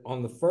 Is that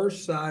on the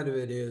first side of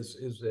it is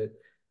that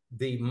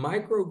the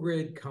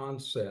microgrid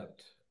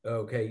concept,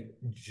 okay,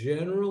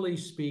 generally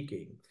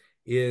speaking,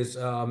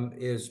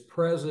 is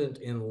present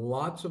in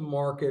lots of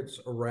markets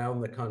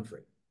around the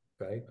country.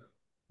 Okay,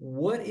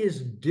 what is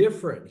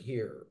different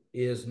here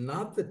is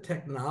not the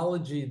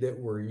technology that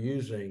we're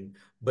using,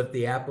 but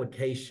the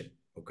application.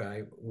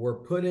 Okay, we're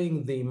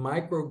putting the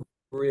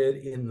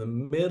microgrid in the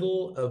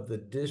middle of the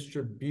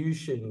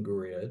distribution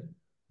grid.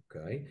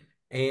 Okay,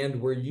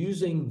 and we're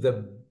using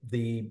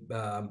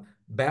the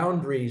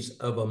boundaries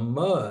of a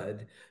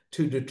MUD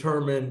to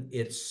determine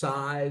its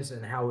size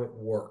and how it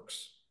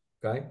works.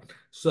 Okay,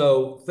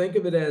 so think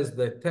of it as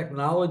the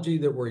technology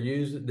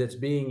that's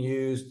being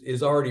used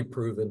is already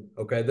proven.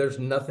 Okay, there's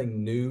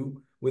nothing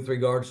new with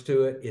regards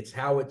to it. It's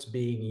how it's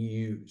being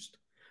used.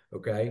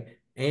 Okay,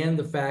 and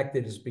the fact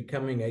that it's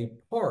becoming a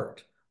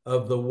part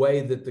of the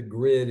way that the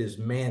grid is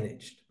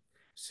managed.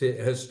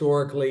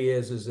 Historically,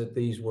 is that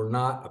these were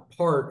not a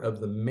part of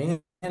the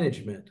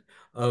management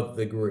of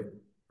the grid,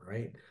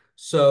 right?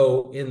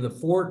 So in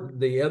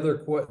the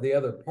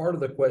other part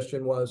of the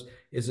question was,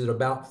 is it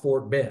about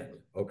Fort Bend?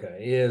 Okay,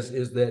 is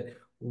that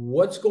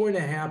what's going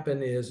to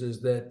happen is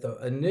that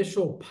the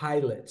initial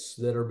pilots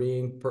that are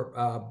being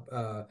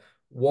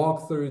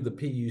walked through the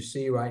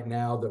PUC right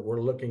now that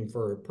we're looking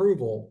for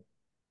approval,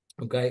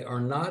 okay,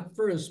 are not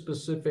for a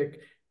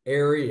specific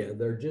area.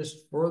 They're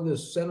just for the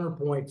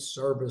CenterPoint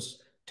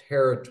service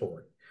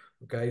territory.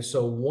 Okay,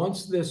 so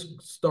once this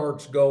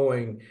starts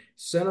going,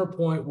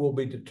 CenterPoint will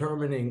be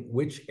determining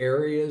which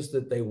areas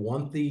that they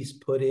want these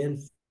put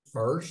in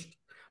first,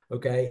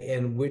 okay,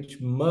 and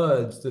which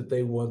MUDs that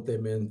they want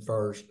them in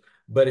first.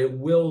 But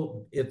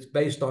it's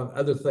based on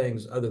other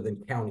things other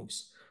than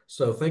counties.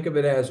 So think of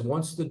it as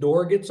once the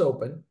door gets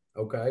open,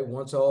 okay,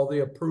 once all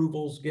the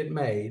approvals get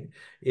made,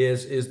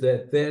 is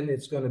that then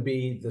it's going to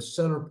be the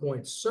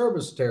CenterPoint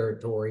service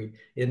territory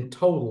in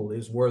total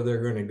is where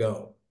they're going to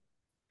go.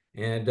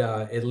 And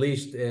at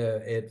least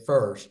at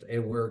first.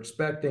 And we're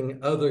expecting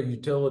other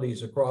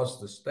utilities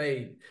across the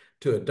state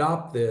to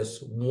adopt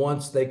this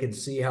once they can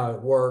see how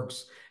it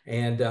works.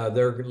 And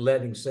they're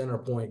letting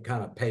CenterPoint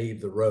kind of pave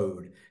the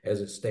road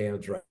as it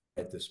stands right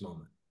at this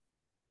moment.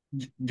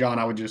 John,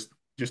 I would just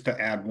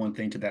to add one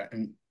thing to that,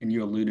 and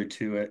you alluded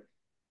to it.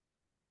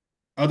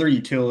 Other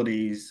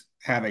utilities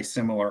have a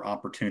similar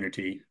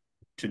opportunity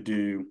to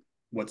do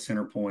what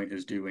CenterPoint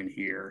is doing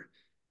here.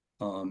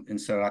 And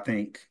so I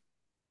think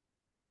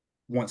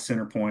once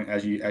CenterPoint,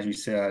 as you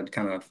said,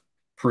 kind of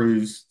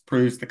proves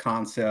the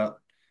concept,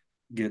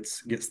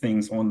 gets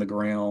things on the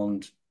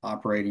ground,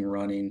 operating,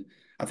 running,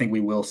 I think we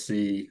will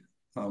see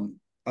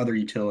other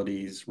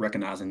utilities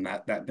recognizing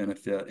that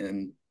benefit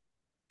and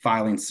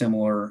filing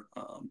similar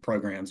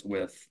programs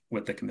with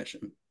the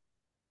commission.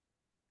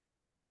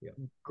 Yeah.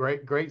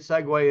 Great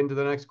segue into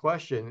the next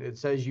question. It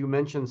says you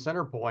mentioned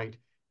CenterPoint.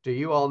 Do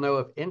you all know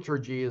if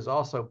Entergy is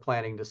also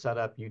planning to set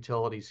up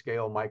utility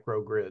scale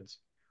microgrids?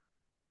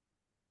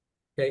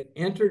 Okay,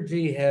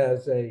 Entergy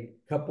has a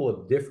couple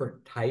of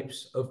different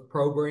types of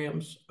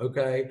programs,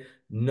 okay,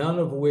 none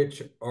of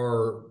which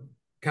are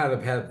kind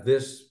of have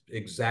this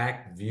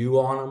exact view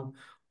on them.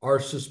 Our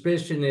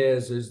suspicion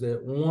is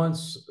that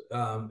once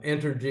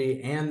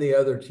Entergy and the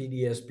other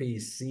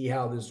TDSPs see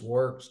how this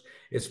works,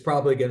 it's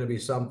probably going to be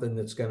something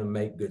that's going to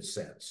make good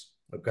sense,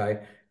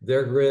 okay?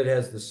 Their grid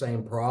has the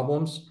same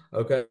problems,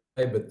 okay,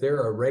 but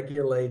they're a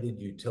regulated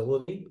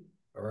utility,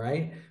 all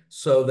right?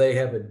 So they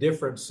have a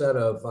different set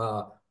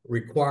of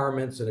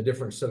requirements and a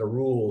different set of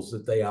rules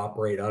that they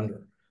operate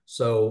under.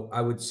 So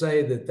I would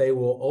say that they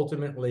will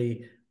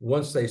ultimately,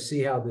 once they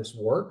see how this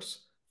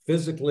works,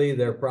 physically,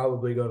 they're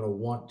probably going to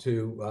want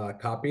to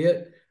copy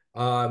it.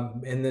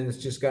 And then it's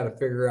just got to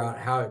figure out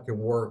how it can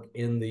work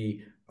in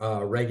the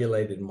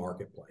regulated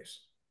marketplace.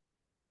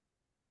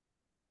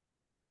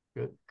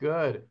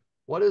 Good.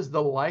 What is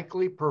the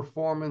likely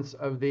performance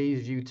of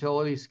these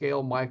utility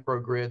scale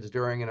microgrids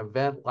during an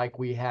event like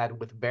we had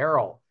with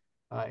Beryl?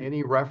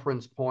 Any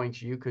reference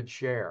points you could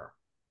share?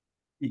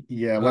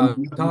 Yeah,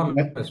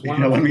 Thomas,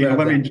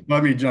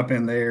 let me jump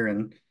in there,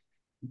 and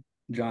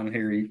John and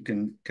Harry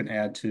can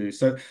add too.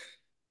 So,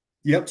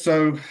 yep.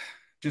 So,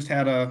 just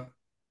had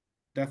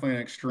definitely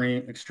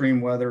an extreme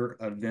weather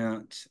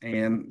event,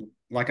 and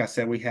like I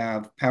said, we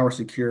have Power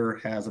Secure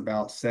has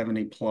about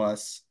 70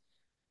 plus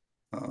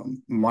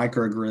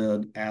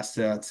microgrid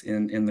assets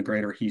in the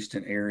greater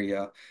Houston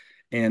area,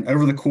 and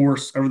over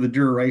the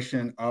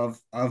duration of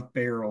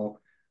Beryl,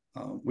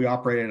 we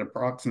operated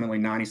approximately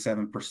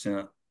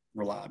 97%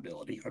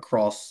 reliability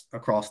across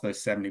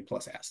those 70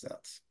 plus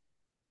assets.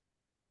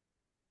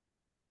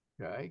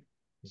 Okay.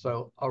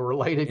 So a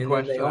related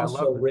question. They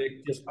also,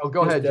 Rick,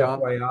 go ahead,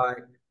 John. FYI,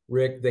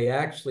 Rick,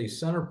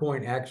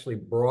 CenterPoint actually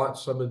brought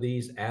some of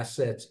these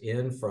assets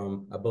in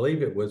from, I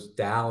believe it was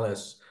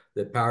Dallas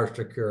that Power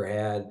Secure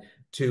had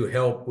to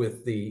help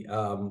with the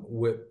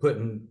with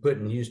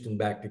putting Houston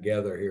back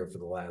together here for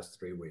the last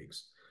 3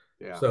 weeks.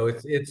 Yeah. So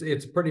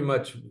it's pretty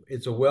much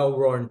a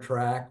well-run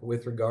track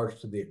with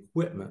regards to the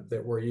equipment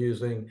that we're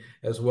using,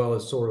 as well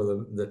as sort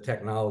of the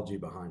technology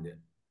behind it.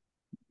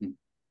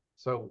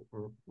 So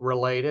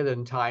related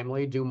and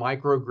timely, do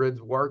microgrids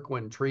work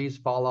when trees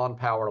fall on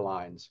power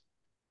lines?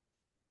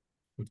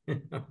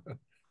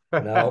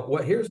 No,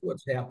 here's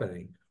what's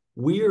happening.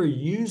 We are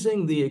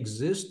using the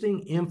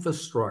existing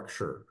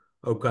infrastructure,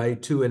 okay,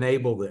 to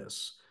enable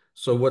this.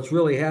 So what's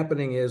really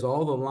happening is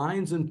all the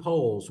lines and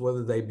poles,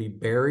 whether they be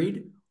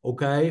buried,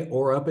 okay,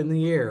 or up in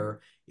the air,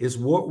 is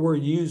what we're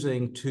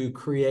using to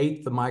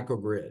create the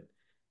microgrid.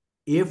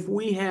 If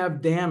we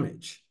have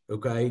damage,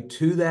 okay,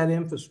 to that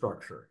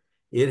infrastructure,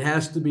 it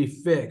has to be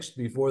fixed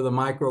before the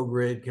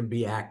microgrid can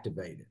be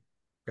activated.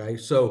 Okay,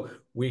 so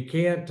we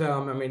can't.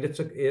 I mean,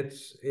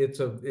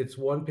 it's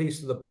one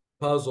piece of the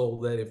puzzle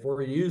that if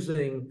we're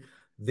using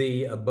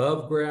the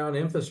above ground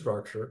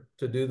infrastructure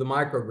to do the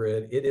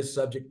microgrid, it is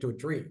subject to a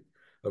tree.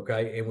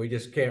 Okay, and we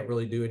just can't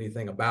really do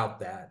anything about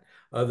that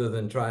other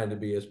than trying to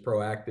be as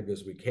proactive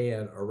as we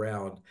can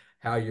around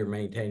how you're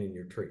maintaining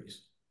your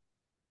trees.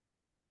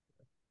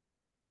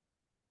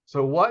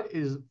 So what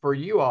is, for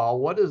you all,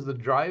 what is the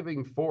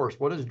driving force?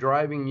 What is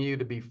driving you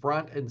to be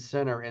front and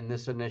center in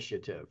this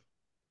initiative?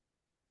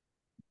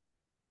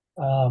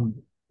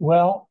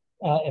 Well,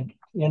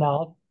 you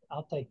know,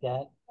 I'll take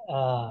that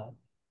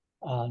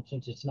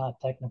since it's not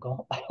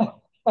technical.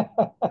 So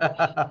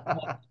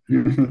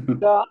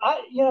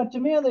you know, to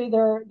me,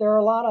 there are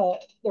a lot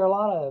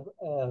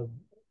of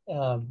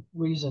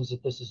reasons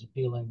that this is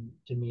appealing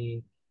to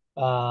me.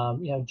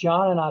 You know,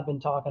 John and I've been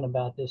talking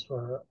about this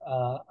for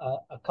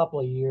a couple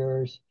of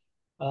years,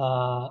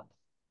 uh,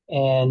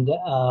 and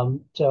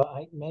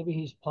so maybe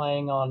he's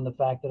playing on the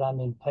fact that I'm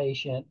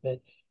impatient,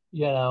 but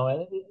you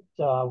know,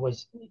 so I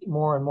was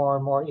more and more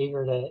and more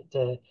eager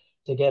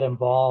to get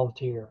involved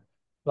here.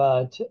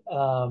 But you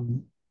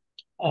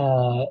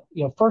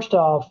know, first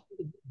off,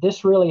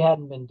 this really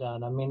hadn't been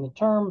done. I mean, the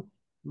term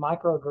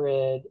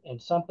microgrid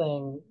and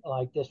something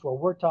like this, what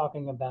we're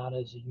talking about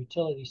is a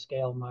utility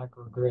scale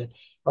microgrid,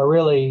 are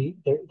really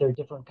they're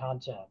different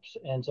concepts.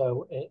 And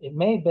so it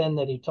may have been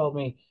that he told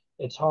me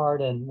it's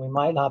hard and we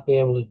might not be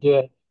able to do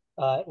it.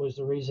 It was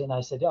the reason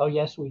I said, "Oh,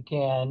 yes, we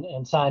can,"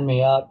 and sign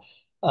me up.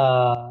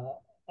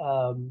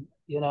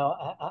 You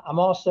know, I'm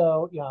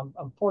also, you know,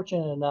 I'm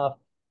fortunate enough.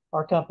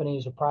 Our company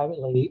is a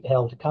privately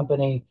held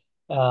company.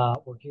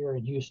 We're here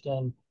in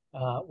Houston.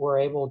 We're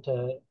able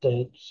to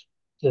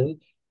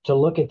to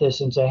look at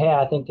this and say, hey,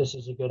 I think this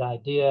is a good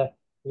idea.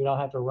 We don't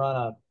have to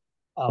run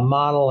a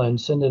model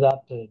and send it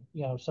up to,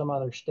 you know, some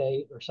other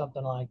state or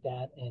something like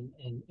that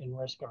and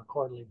risk our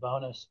quarterly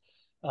bonus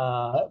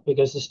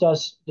because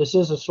this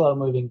is a slow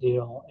moving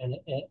deal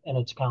and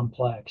it's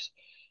complex.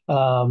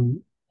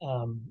 Um,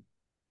 um,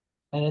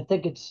 and I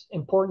think it's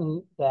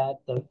important that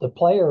the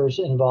players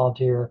involved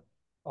here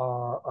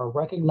are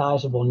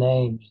recognizable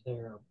names.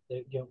 You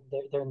know,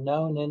 they're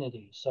known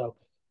entities. So,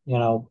 you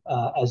know,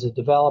 as a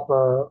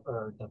developer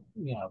or the,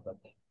 you know, the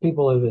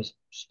people who've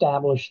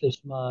established this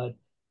mud,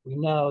 we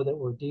know that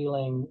we're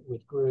dealing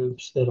with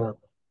groups that are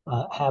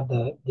have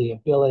the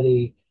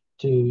ability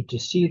to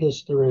see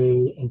this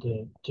through and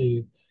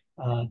to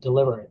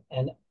deliver it.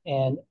 And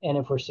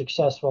if we're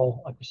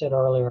successful, like we said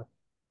earlier,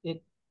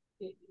 it,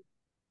 it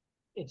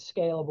it's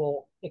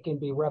scalable. It can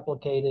be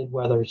replicated,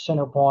 whether it's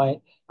Centerpoint.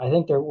 I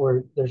think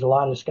there's a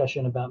lot of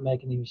discussion about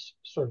making these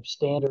sort of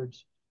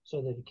standards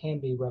so that it can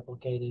be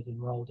replicated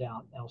and rolled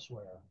out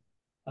elsewhere.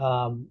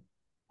 Um,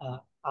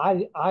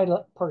 I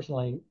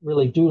personally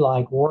really do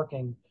like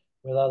working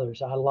with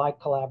others. I like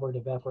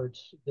collaborative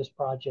efforts. This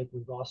project,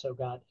 we've also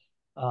got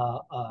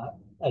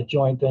a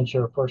joint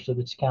venture, first of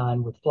its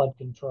kind, with flood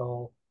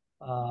control.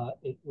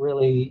 It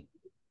really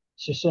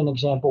it's just an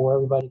example where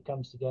everybody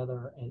comes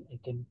together and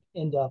it can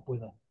end up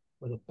with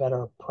a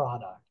better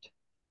product.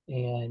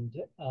 And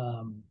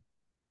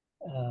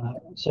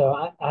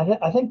so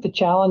I think the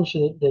challenge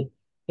that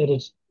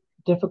it's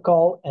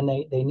difficult and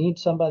they need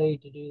somebody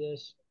to do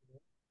this.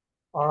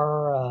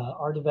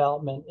 Our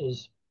development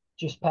is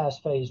just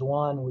past phase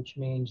one, which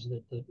means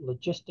that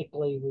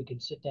logistically we can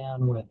sit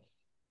down with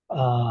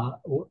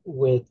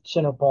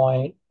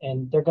Centerpoint,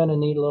 and they're going to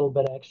need a little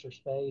bit of extra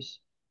space.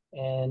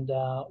 And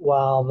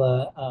while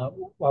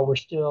we're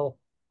still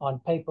on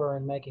paper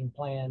and making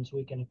plans,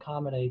 we can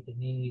accommodate the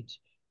needs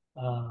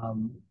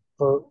um,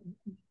 for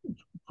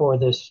for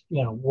this,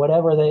 you know,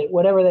 whatever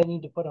they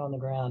need to put on the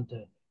ground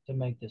to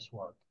make this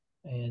work.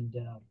 And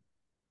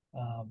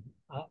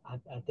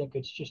I think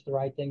it's just the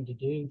right thing to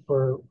do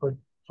for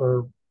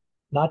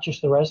not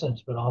just the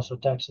residents but also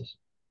Texas.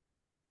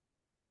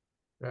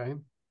 Okay.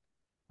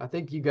 I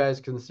think you guys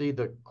can see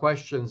the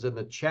questions in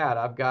the chat.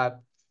 I've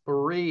got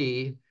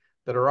three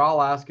that are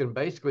all asking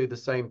basically the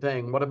same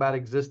thing. What about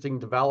existing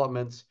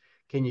developments?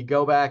 Can you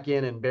go back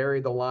in and bury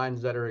the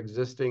lines that are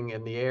existing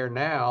in the air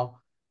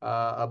now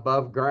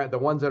above ground, the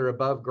ones that are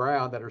above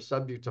ground that are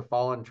subject to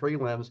fallen tree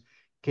limbs?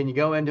 Can you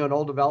go into an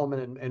old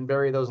development and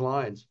bury those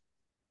lines?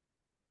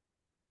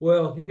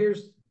 Well,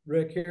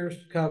 Rick,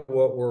 here's kind of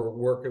what we're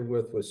working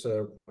with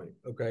Centerpoint.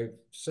 Okay,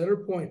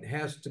 Centerpoint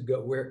has to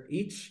go where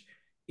each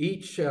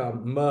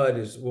mud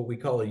is what we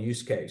call a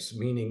use case,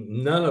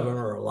 meaning none of them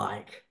are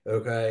alike.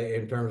 Okay,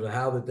 in terms of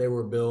how that they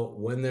were built,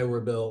 when they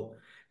were built,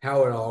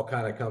 how it all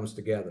kind of comes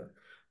together.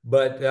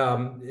 But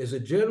as a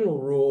general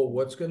rule,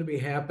 what's going to be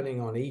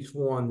happening on each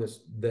one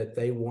that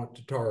they want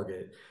to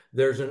target,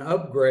 there's an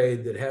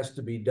upgrade that has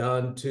to be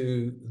done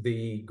to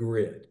the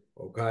grid.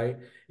 Okay,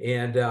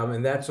 and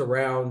that's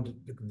around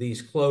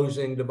these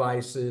closing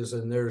devices,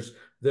 and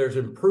there's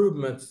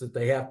improvements that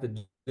they have to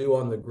do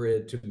on the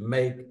grid to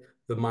make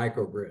the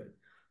microgrid.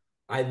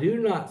 I do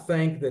not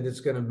think that it's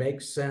going to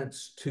make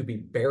sense to be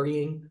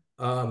burying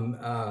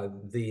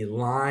the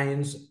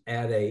lines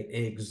at an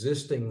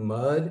existing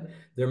mud.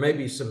 There may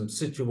be some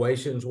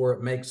situations where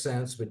it makes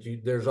sense, but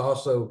there's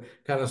also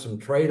kind of some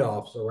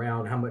trade-offs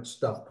around how much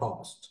stuff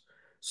costs.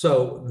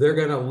 So they're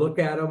going to look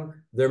at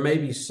them. There may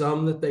be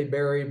some that they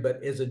bury,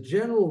 but as a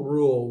general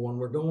rule, when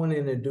we're going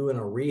in and doing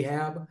a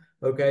rehab,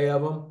 okay,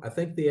 of them. I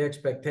think the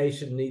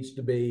expectation needs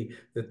to be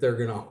that they're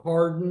going to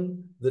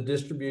harden the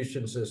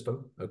distribution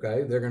system,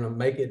 okay? They're going to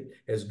make it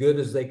as good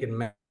as they can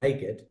make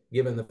it,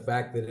 given the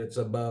fact that it's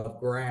above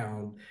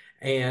ground.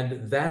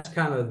 And that's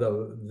kind of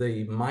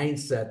the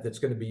mindset that's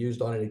going to be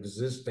used on an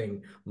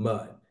existing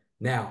mud.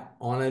 Now,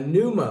 on a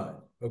new mud,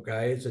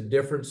 okay, it's a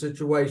different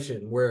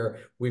situation where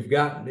we've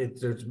got it,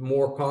 there's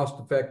more cost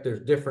effective,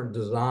 there's different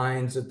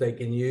designs that they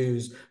can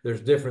use, there's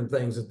different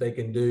things that they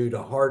can do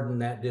to harden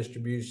that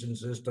distribution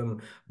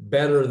system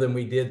better than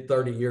we did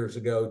 30 years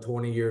ago,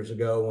 20 years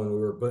ago when we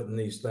were putting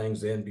these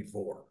things in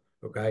before.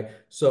 Okay,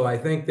 so I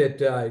think that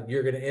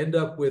you're going to end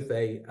up with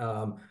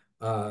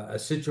a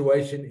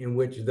situation in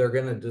which they're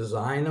going to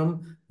design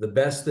them the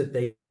best that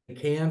they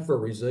can for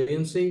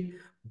resiliency,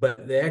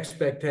 but the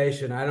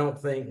expectation I don't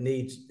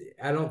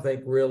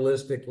think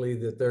realistically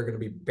that they're going to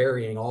be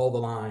burying all the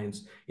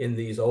lines in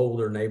these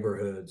older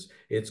neighborhoods.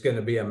 It's going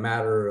to be a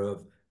matter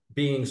of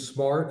being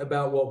smart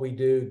about what we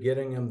do,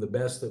 getting them the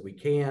best that we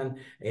can,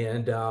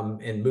 and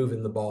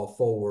moving the ball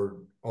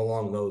forward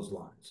along those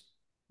lines.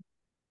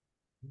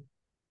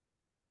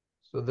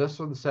 So this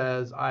one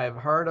says, I have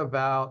heard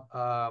about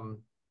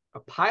a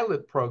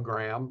pilot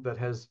program that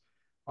has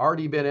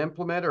already been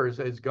implemented or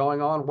is going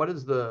on. What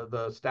is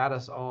the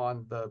status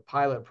on the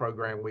pilot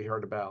program we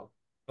heard about?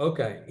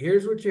 Okay,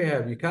 here's what you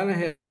have. You kind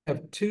of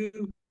have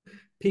two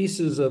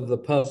pieces of the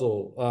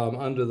puzzle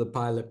under the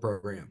pilot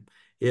program.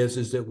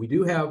 Is that we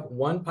do have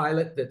one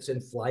pilot that's in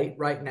flight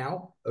right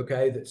now,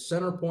 okay, that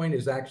CenterPoint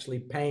is actually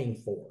paying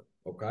for,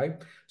 okay?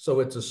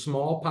 So it's a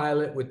small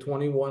pilot with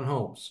 21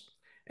 homes.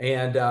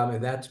 And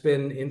that's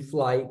been in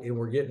flight, and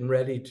we're getting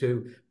ready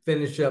to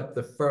finish up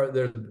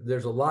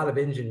there's a lot of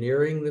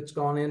engineering that's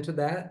gone into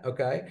that,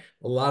 okay?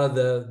 A lot of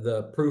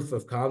the proof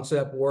of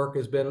concept work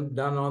has been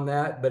done on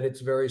that, but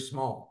it's very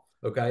small,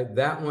 okay?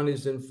 That one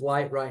is in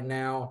flight right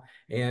now,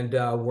 and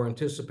we're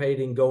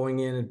anticipating going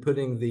in and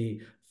putting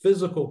the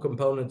physical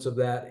components of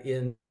that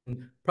in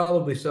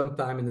probably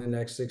sometime in the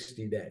next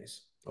 60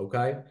 days,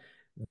 okay?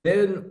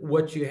 Then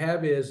what you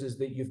have is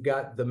that you've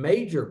got the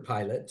major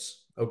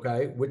pilots,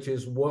 okay, which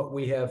is what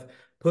we have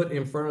put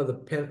in front of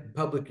the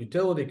Public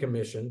Utility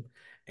Commission,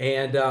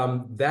 and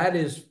that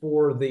is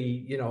for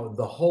the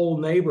whole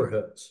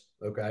neighborhoods,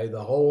 okay,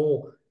 the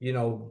whole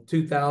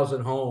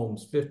 2,000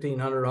 homes,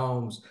 1,500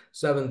 homes,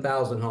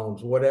 7,000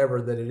 homes,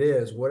 whatever that it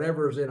is,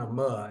 whatever's in a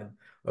mud,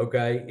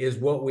 okay, is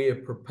what we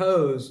have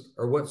proposed,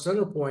 or what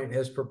CenterPoint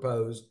has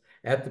proposed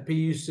at the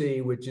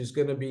PUC, which is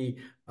going to be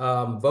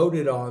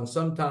voted on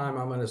sometime,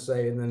 I'm going to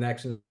say, in the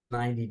next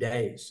 90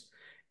 days.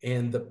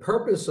 And the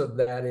purpose of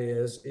that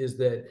is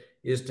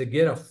to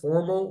get a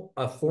formal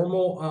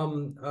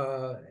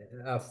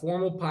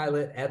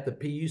pilot at the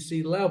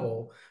PUC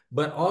level,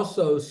 but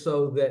also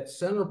so that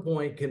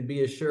CenterPoint can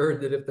be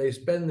assured that if they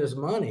spend this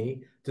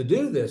money to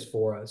do this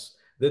for us,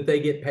 that they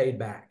get paid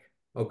back.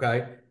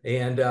 Okay,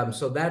 and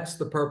so that's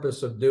the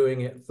purpose of doing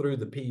it through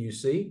the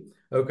PUC.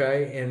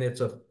 Okay, and it's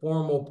a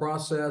formal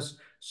process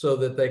so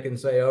that they can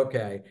say,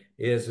 okay,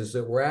 is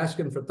that we're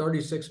asking for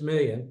 36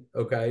 million,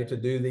 okay, to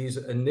do these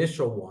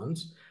initial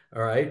ones.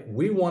 All right,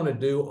 we want to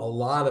do a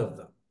lot of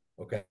them.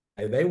 Okay,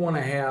 they want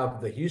to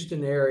have the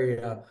Houston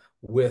area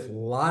with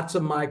lots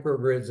of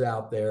microgrids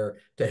out there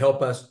to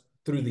help us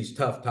through these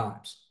tough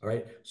times. All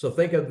right, so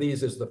think of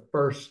these as the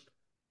first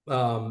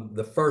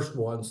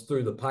ones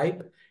through the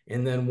pipe,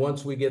 and then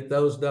once we get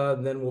those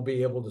done, then we'll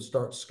be able to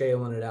start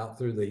scaling it out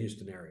through the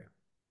Houston area.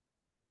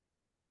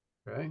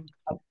 Okay.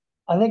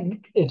 I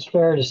think it's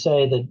fair to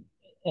say that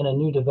in a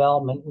new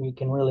development, we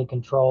can really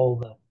control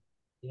the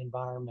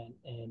environment,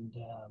 and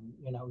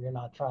you're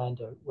not trying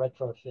to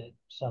retrofit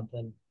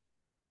something.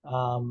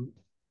 And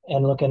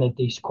looking at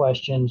these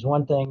questions,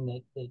 one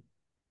thing that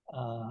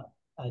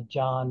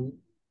John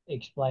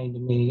explained to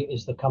me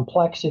is the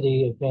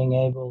complexity of being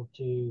able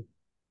to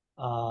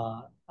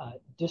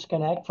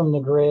disconnect from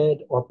the grid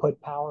or put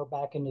power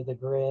back into the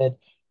grid,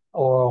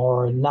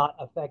 or not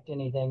affect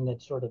anything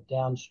that's sort of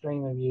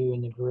downstream of you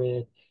in the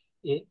grid.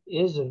 It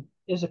is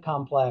a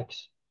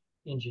complex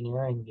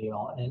engineering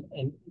deal,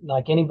 and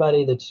like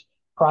anybody that's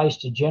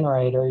priced a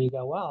generator, you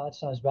go, wow,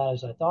 that's not as bad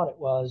as I thought it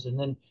was, and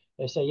then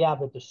they say, yeah,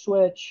 but the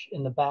switch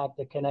in the back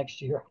that connects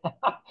to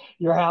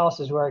your house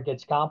is where it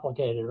gets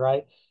complicated,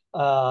 right?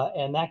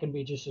 And that can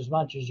be just as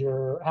much as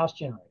your house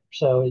generator.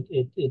 So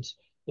it's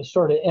the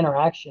sort of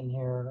interaction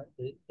here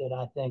that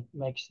I think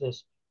makes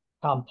this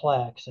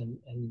complex, and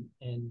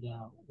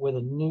with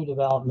a new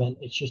development,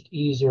 it's just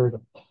easier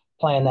to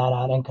plan that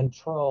out and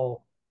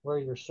control where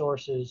your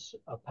sources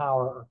of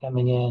power are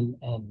coming in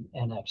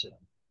and exiting.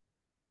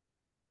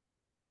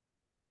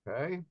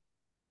 Okay.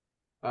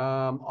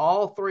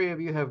 All three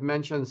of you have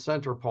mentioned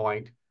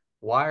CenterPoint.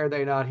 Why are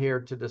they not here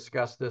to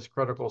discuss this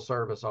critical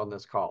service on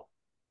this call?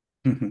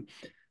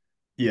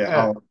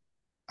 Yeah,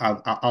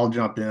 I'll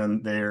jump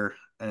in there,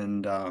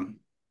 and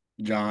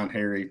John,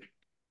 Harry,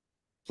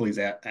 please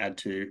add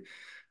to.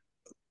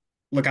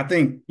 Look, I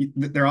think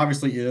there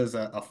obviously is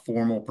a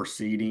formal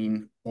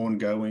proceeding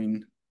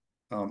ongoing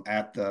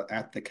at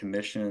the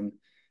commission,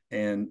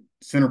 and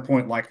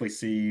CenterPoint likely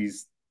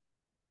sees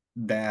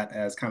that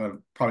as kind of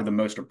probably the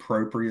most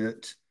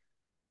appropriate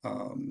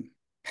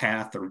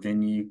path or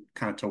venue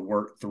kind of to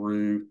work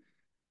through,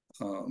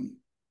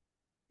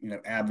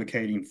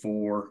 advocating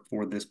for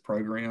this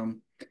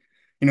program.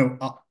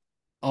 I'll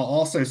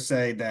also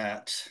say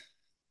that,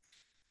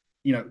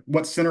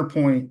 what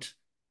CenterPoint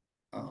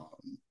um,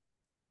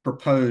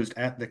 proposed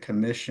at the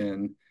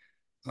commission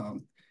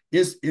um,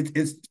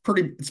 it's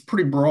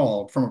pretty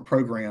broad from a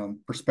program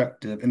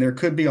perspective, and there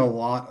could be a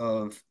lot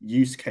of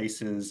use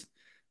cases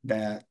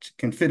that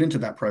can fit into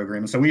that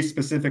program. And so we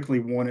specifically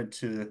wanted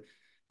to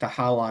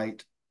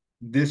highlight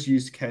this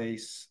use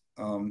case,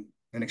 an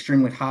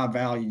extremely high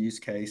value use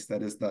case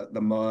that is the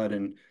mud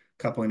and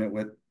coupling it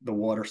with the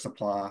water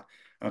supply,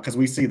 because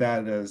we see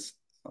that as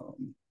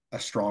a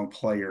strong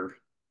player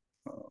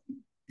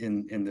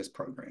in this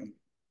program.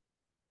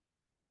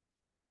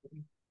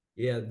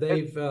 Yeah,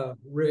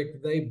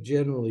 Rick, they've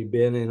generally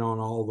been in on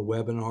all the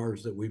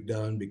webinars that we've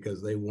done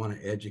because they want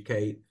to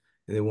educate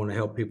and they want to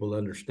help people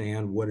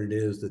understand what it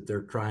is that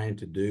they're trying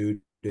to do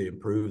to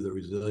improve the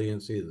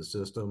resiliency of the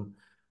system.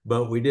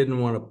 But we didn't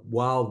want to,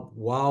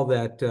 while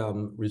that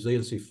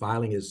resiliency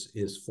filing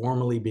is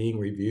formally being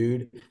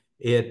reviewed,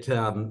 it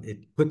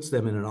puts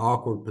them in an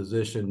awkward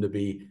position to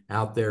be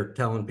out there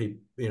telling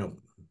people,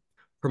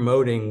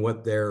 promoting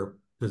what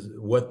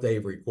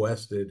they've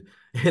requested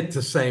at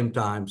the same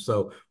time.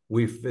 So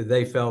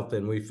they felt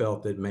and we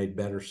felt it made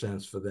better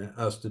sense for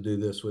us to do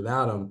this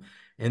without them.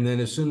 And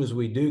then as soon as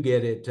we do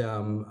get it,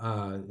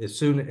 as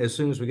soon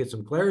as we get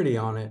some clarity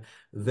on it,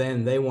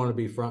 then they want to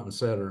be front and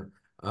center,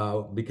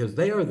 because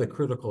they are the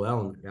critical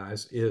element,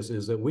 guys.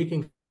 Is that we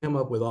can come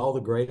up with all the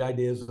great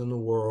ideas in the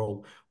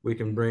world, we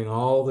can bring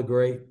all the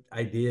great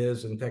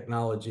ideas and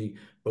technology,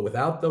 but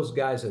without those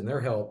guys and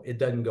their help, it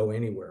doesn't go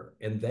anywhere.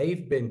 And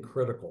they've been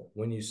critical.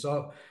 When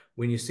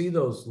you see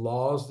those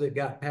laws that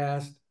got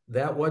passed,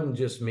 that wasn't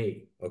just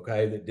me,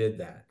 okay, that did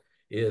that.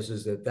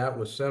 Is that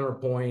was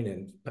CenterPoint,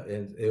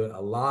 and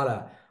a lot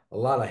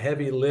of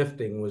heavy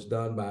lifting was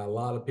done by a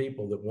lot of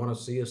people that want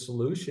to see a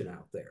solution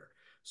out there.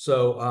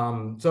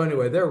 So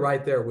anyway, they're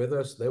right there with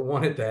us. They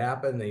want it to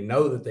happen. They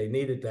know that they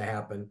need it to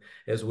happen,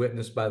 as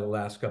witnessed by the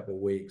last couple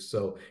of weeks.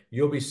 So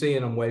you'll be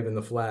seeing them waving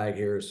the flag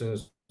here as soon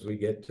as we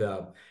get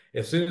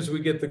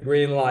the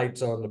green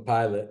lights on the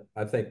pilot.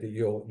 I think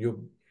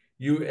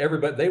that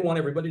everybody, they want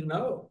everybody to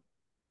know,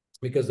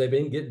 because they've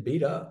been getting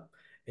beat up,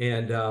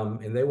 and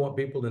they want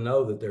people to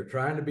know that they're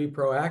trying to be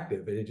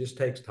proactive, and it just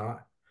takes time.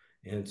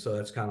 And so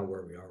that's kind of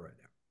where we are right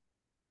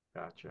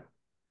now. Gotcha.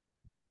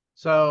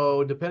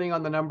 So depending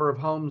on the number of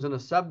homes in a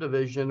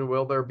subdivision,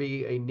 will there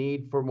be a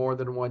need for more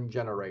than one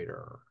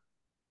generator?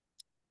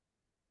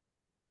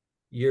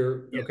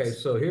 Yes. Okay,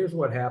 so here's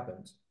what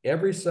happens.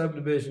 Every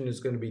subdivision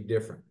is going to be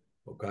different,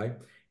 okay?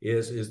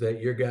 Is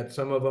that you got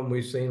some of them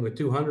we've seen with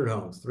 200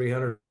 homes,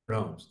 300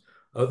 homes.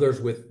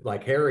 Others with,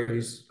 like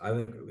Harry's, I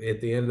think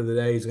at the end of the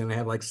day, he's going to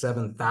have like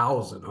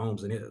 7,000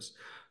 homes in his.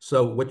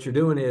 So what you're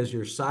doing is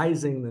you're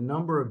sizing the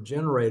number of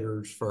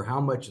generators for how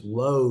much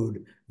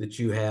load that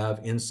you have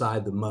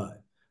inside the mud.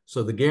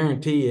 So the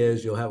guarantee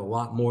is you'll have a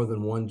lot more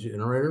than one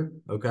generator,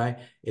 okay?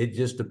 It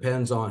just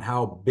depends on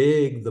how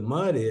big the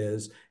mud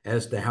is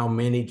as to how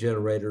many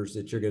generators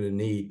that you're going to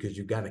need, because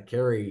you've got to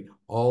carry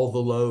all the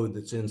load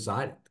that's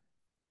inside it.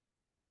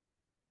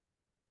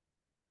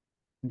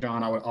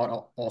 John,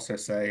 I'll also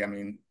say, I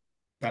mean,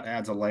 that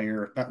adds a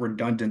layer, that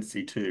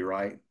redundancy too,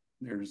 right?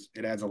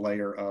 It adds a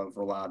layer of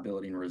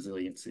reliability and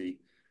resiliency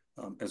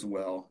as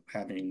well,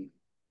 having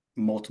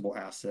multiple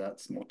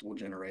assets, multiple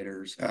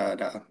generators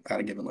at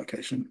a given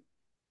location.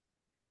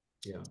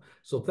 Yeah.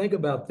 So think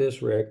about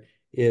this, Rick,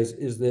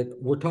 is that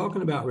we're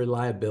talking about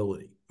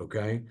reliability,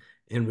 okay?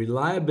 And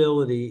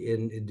reliability,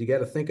 and you got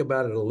to think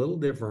about it a little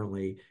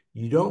differently.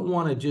 You don't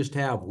want to just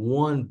have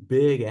one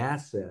big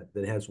asset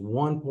that has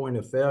one point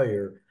of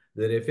failure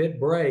that if it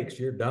breaks,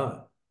 you're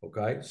done,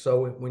 okay?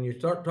 So when you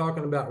start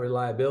talking about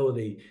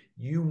reliability,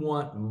 you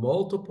want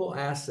multiple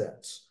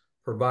assets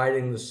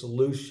providing the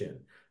solution,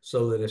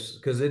 so that it's,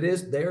 because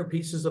they're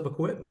pieces of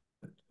equipment,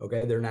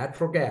 okay? They're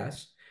natural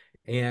gas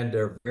and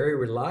they're very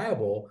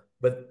reliable,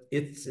 but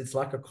it's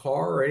like a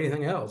car or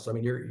anything else. I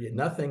mean,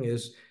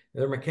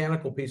 they're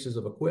mechanical pieces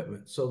of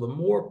equipment. So the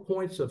more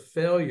points of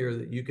failure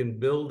that you can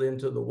build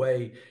into the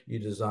way you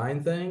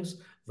design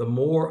things, the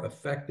more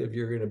effective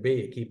you're going to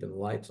be at keeping the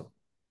lights on.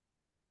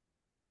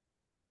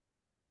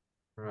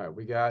 All right,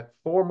 we got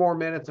 4 more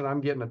minutes and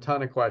I'm getting a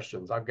ton of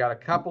questions. I've got a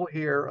couple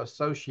here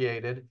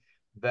associated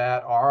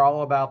that are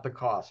all about the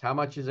cost. How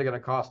much is it going to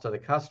cost to the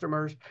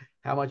customers?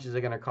 How much is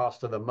it going to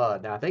cost to the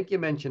mud? Now, I think you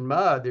mentioned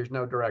mud, there's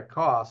no direct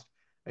cost,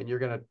 and you're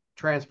going to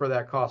transfer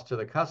that cost to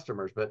the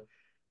customers, but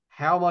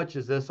how much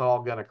is this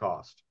all going to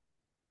cost?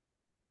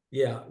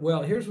 Yeah,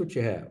 well, here's what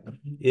you have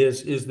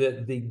is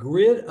that the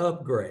grid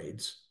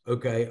upgrades,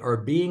 okay, are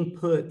being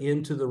put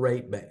into the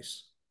rate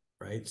base,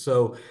 right?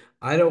 So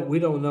we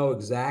don't know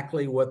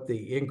exactly what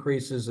the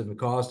increases in the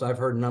cost. I've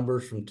heard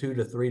numbers from $2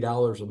 to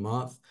 $3 a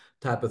month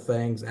type of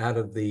things out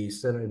of the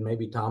Senate, and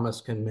maybe Thomas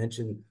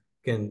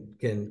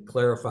can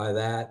clarify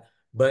that.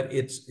 but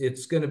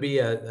it's going to be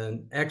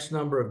an X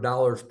number of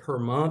dollars per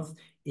month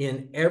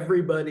in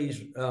everybody's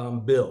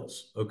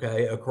bills,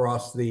 okay,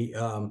 across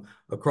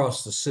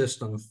the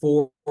system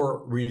for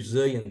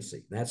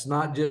resiliency. That's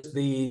not just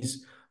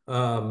these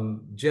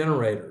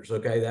generators,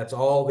 okay? That's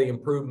all the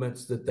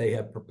improvements that they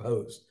have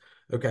proposed.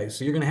 Okay,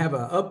 so you're going to have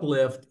an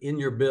uplift in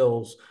your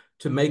bills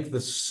to make the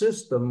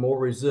system more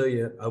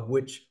resilient, of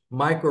which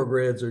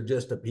microgrids are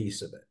just a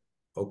piece of it,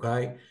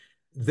 okay?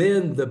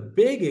 Then the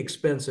big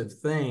expensive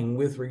thing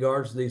with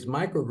regards to these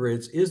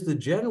microgrids is the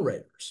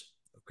generators,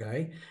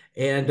 okay?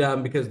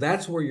 And because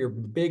that's where your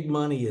big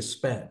money is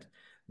spent.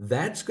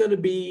 That's going to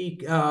be,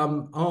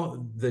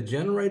 the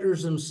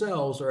generators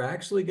themselves are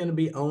actually going to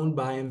be owned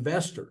by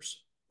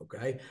investors,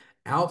 okay?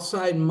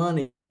 Outside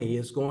money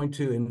is going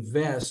to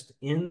invest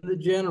in the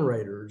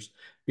generators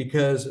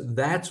because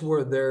that's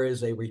where there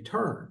is a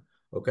return.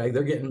 Okay,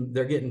 they're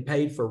getting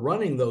paid for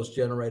running those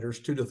generators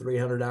 200 to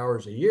 300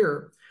 hours a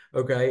year.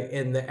 Okay,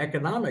 and the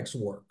economics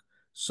work.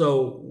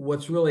 So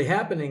what's really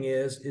happening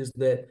is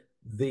that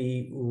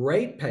the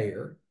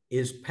ratepayer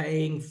is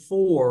paying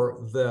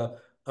for the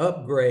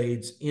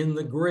upgrades in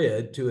the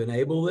grid to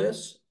enable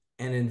this,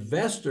 and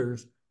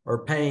investors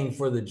are paying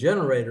for the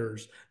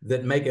generators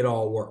that make it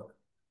all work.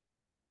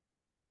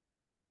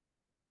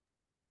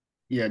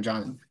 Yeah,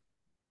 John,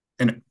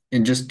 and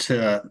just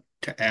to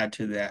add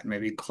to that,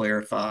 maybe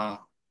clarify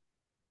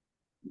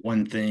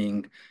one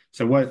thing.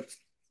 So what,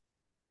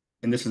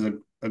 and this is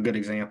a good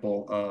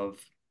example of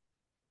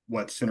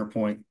what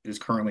CenterPoint is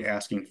currently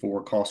asking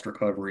for cost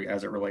recovery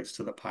as it relates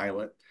to the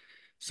pilot.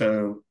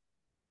 So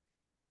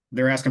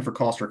they're asking for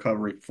cost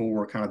recovery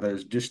for kind of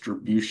those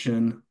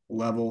distribution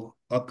level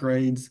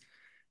upgrades,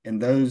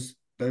 and those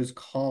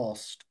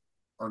costs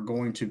are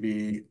going to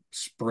be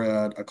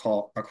spread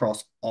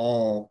across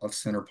all of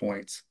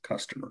CenterPoint's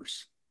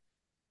customers.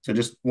 So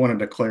just wanted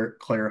to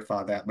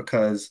clarify that,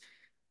 because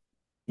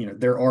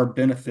there are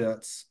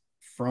benefits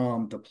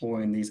from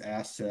deploying these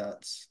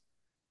assets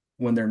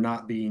when they're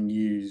not being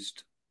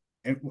used,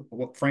 and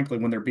frankly,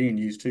 when they're being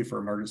used too for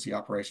emergency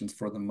operations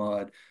for the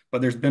mud.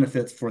 But there's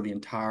benefits for the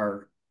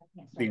entire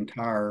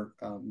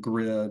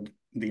grid,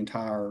 the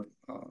entire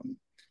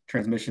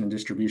transmission and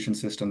distribution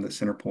system that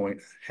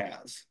CenterPoint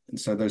has, and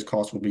so those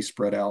costs will be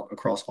spread out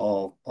across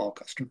all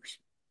customers.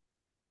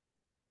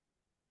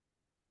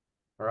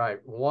 All right,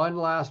 one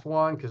last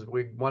one, because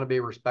we want to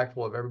be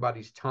respectful of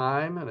everybody's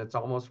time, and it's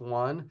almost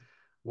one.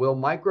 Will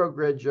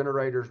microgrid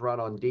generators run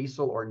on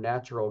diesel or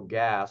natural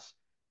gas?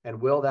 And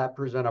will that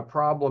present a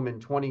problem in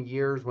 20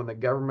 years when the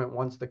government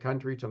wants the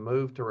country to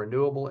move to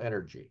renewable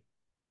energy?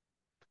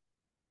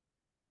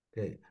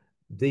 Okay.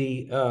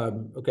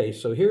 Okay,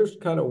 so here's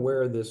kind of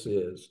where this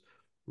is.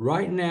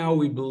 Right now,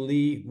 we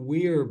believe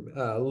we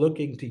are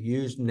looking to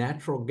use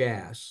natural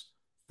gas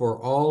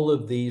for all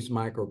of these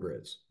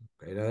microgrids.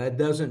 Okay, now that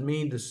doesn't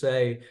mean to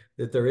say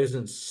that there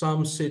isn't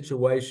some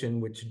situation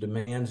which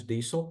demands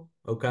diesel.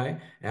 Okay,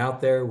 out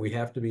there, we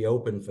have to be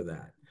open for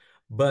that.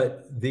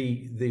 But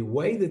the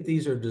way that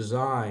these are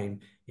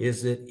designed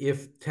is that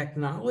if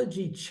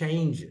technology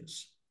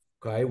changes,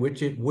 okay,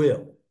 which it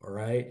will, all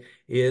right,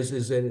 is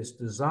that it's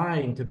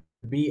designed to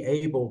be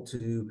able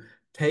to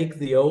take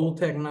the old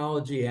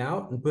technology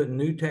out and put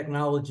new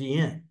technology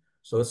in.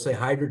 So let's say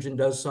hydrogen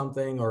does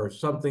something, or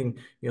something,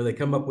 they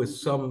come up with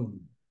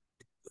some,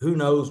 who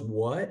knows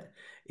what,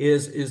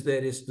 is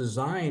that it's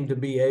designed to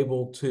be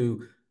able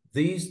to,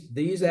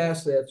 these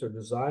assets are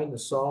designed to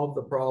solve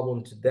the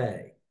problem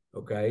today,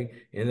 okay?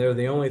 And they're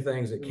the only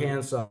things that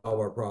can solve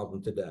our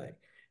problem today.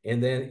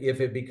 And then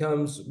if it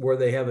becomes where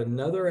they have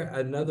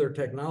another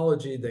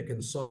technology that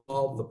can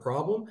solve the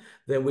problem,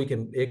 then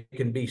it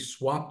can be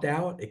swapped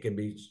out, it can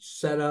be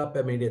set up.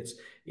 I mean,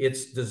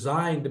 it's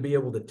designed to be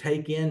able to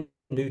take in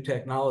new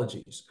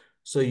technologies.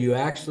 So you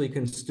actually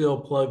can still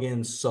plug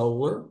in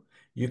solar.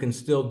 You can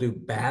still do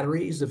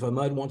batteries if a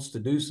MUD wants to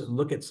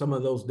look at some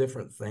of those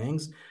different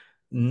things.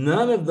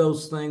 None of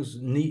those things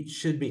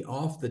should be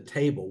off the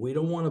table. We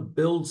don't want to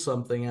build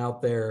something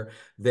out there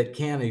that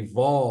can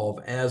evolve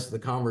as the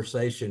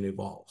conversation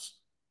evolves.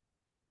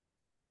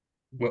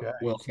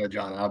 Well said,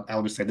 John. I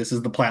would say this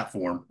is the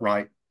platform,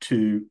 right,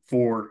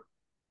 for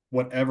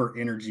whatever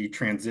energy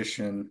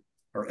transition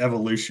or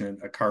evolution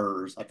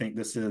occurs. I think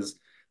this is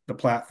the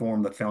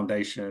platform, the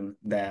foundation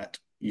that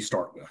you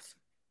start with.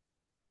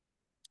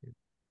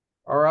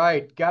 All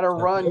right, got to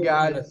run,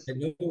 guys. I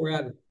know we're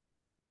out of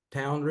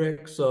town,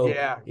 Rick. So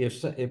yeah,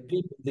 if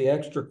people, the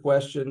extra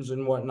questions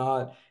and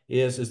whatnot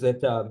is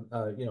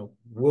that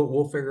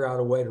we'll figure out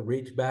a way to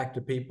reach back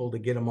to people to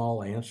get them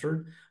all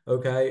answered.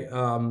 Okay,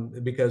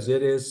 because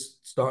it is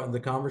starting, the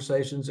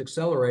conversation's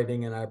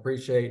accelerating, and I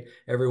appreciate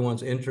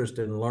everyone's interest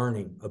in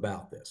learning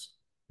about this.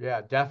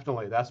 Yeah,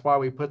 definitely. That's why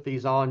we put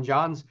these on.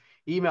 John's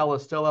email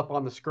is still up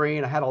on the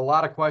screen. I had a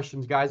lot of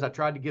questions, guys. I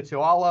tried to get to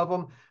all of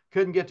them.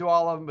 Couldn't get to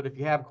all of them, but if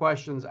you have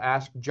questions,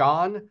 ask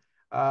John.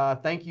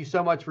 Thank you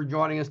so much for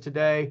joining us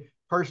today.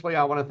 Personally,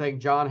 I want to thank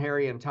John,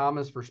 Harry, and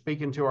Thomas for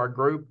speaking to our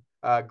group.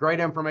 Great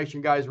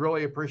information, guys.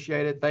 Really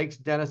appreciate it. Thanks,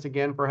 Dennis,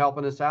 again for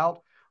helping us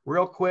out.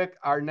 Real quick,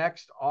 our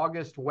next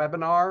August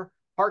webinar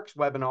Parks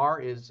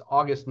webinar is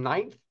August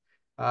 9th.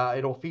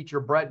 It'll feature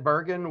Brett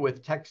Bergen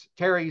with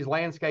Terry's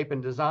Landscape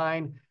and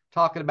Design,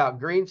 talking about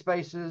green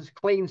spaces,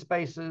 clean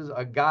spaces,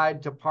 a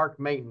guide to park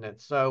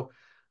maintenance. So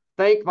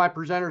thank my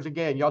presenters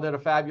again. Y'all did a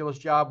fabulous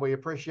job. We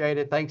appreciate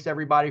it. Thanks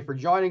everybody for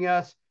joining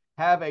us.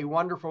 Have a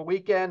wonderful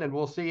weekend, and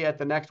we'll see you at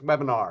the next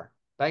webinar.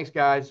 Thanks,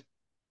 guys.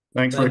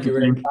 Thanks, Thank you,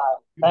 Rick.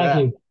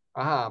 Thank you.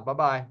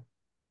 Bye-bye.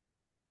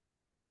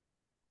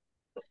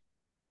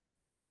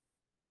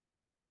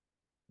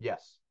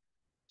 Yes.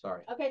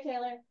 Sorry. Okay,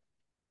 Taylor.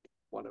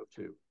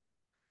 102.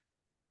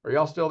 Are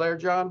y'all still there,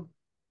 John?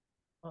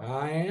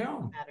 I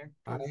am.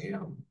 I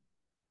am.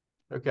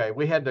 Okay,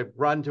 we had to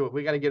run to it.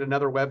 We got to get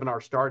another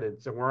webinar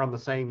started, so we're on the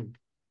same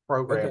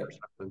program or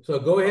something. So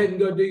go ahead and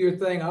go do your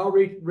thing.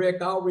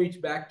 Rick, I'll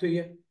reach back to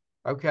you.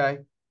 Okay.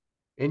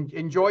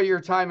 Enjoy your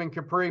time in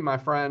Capri, my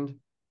friend.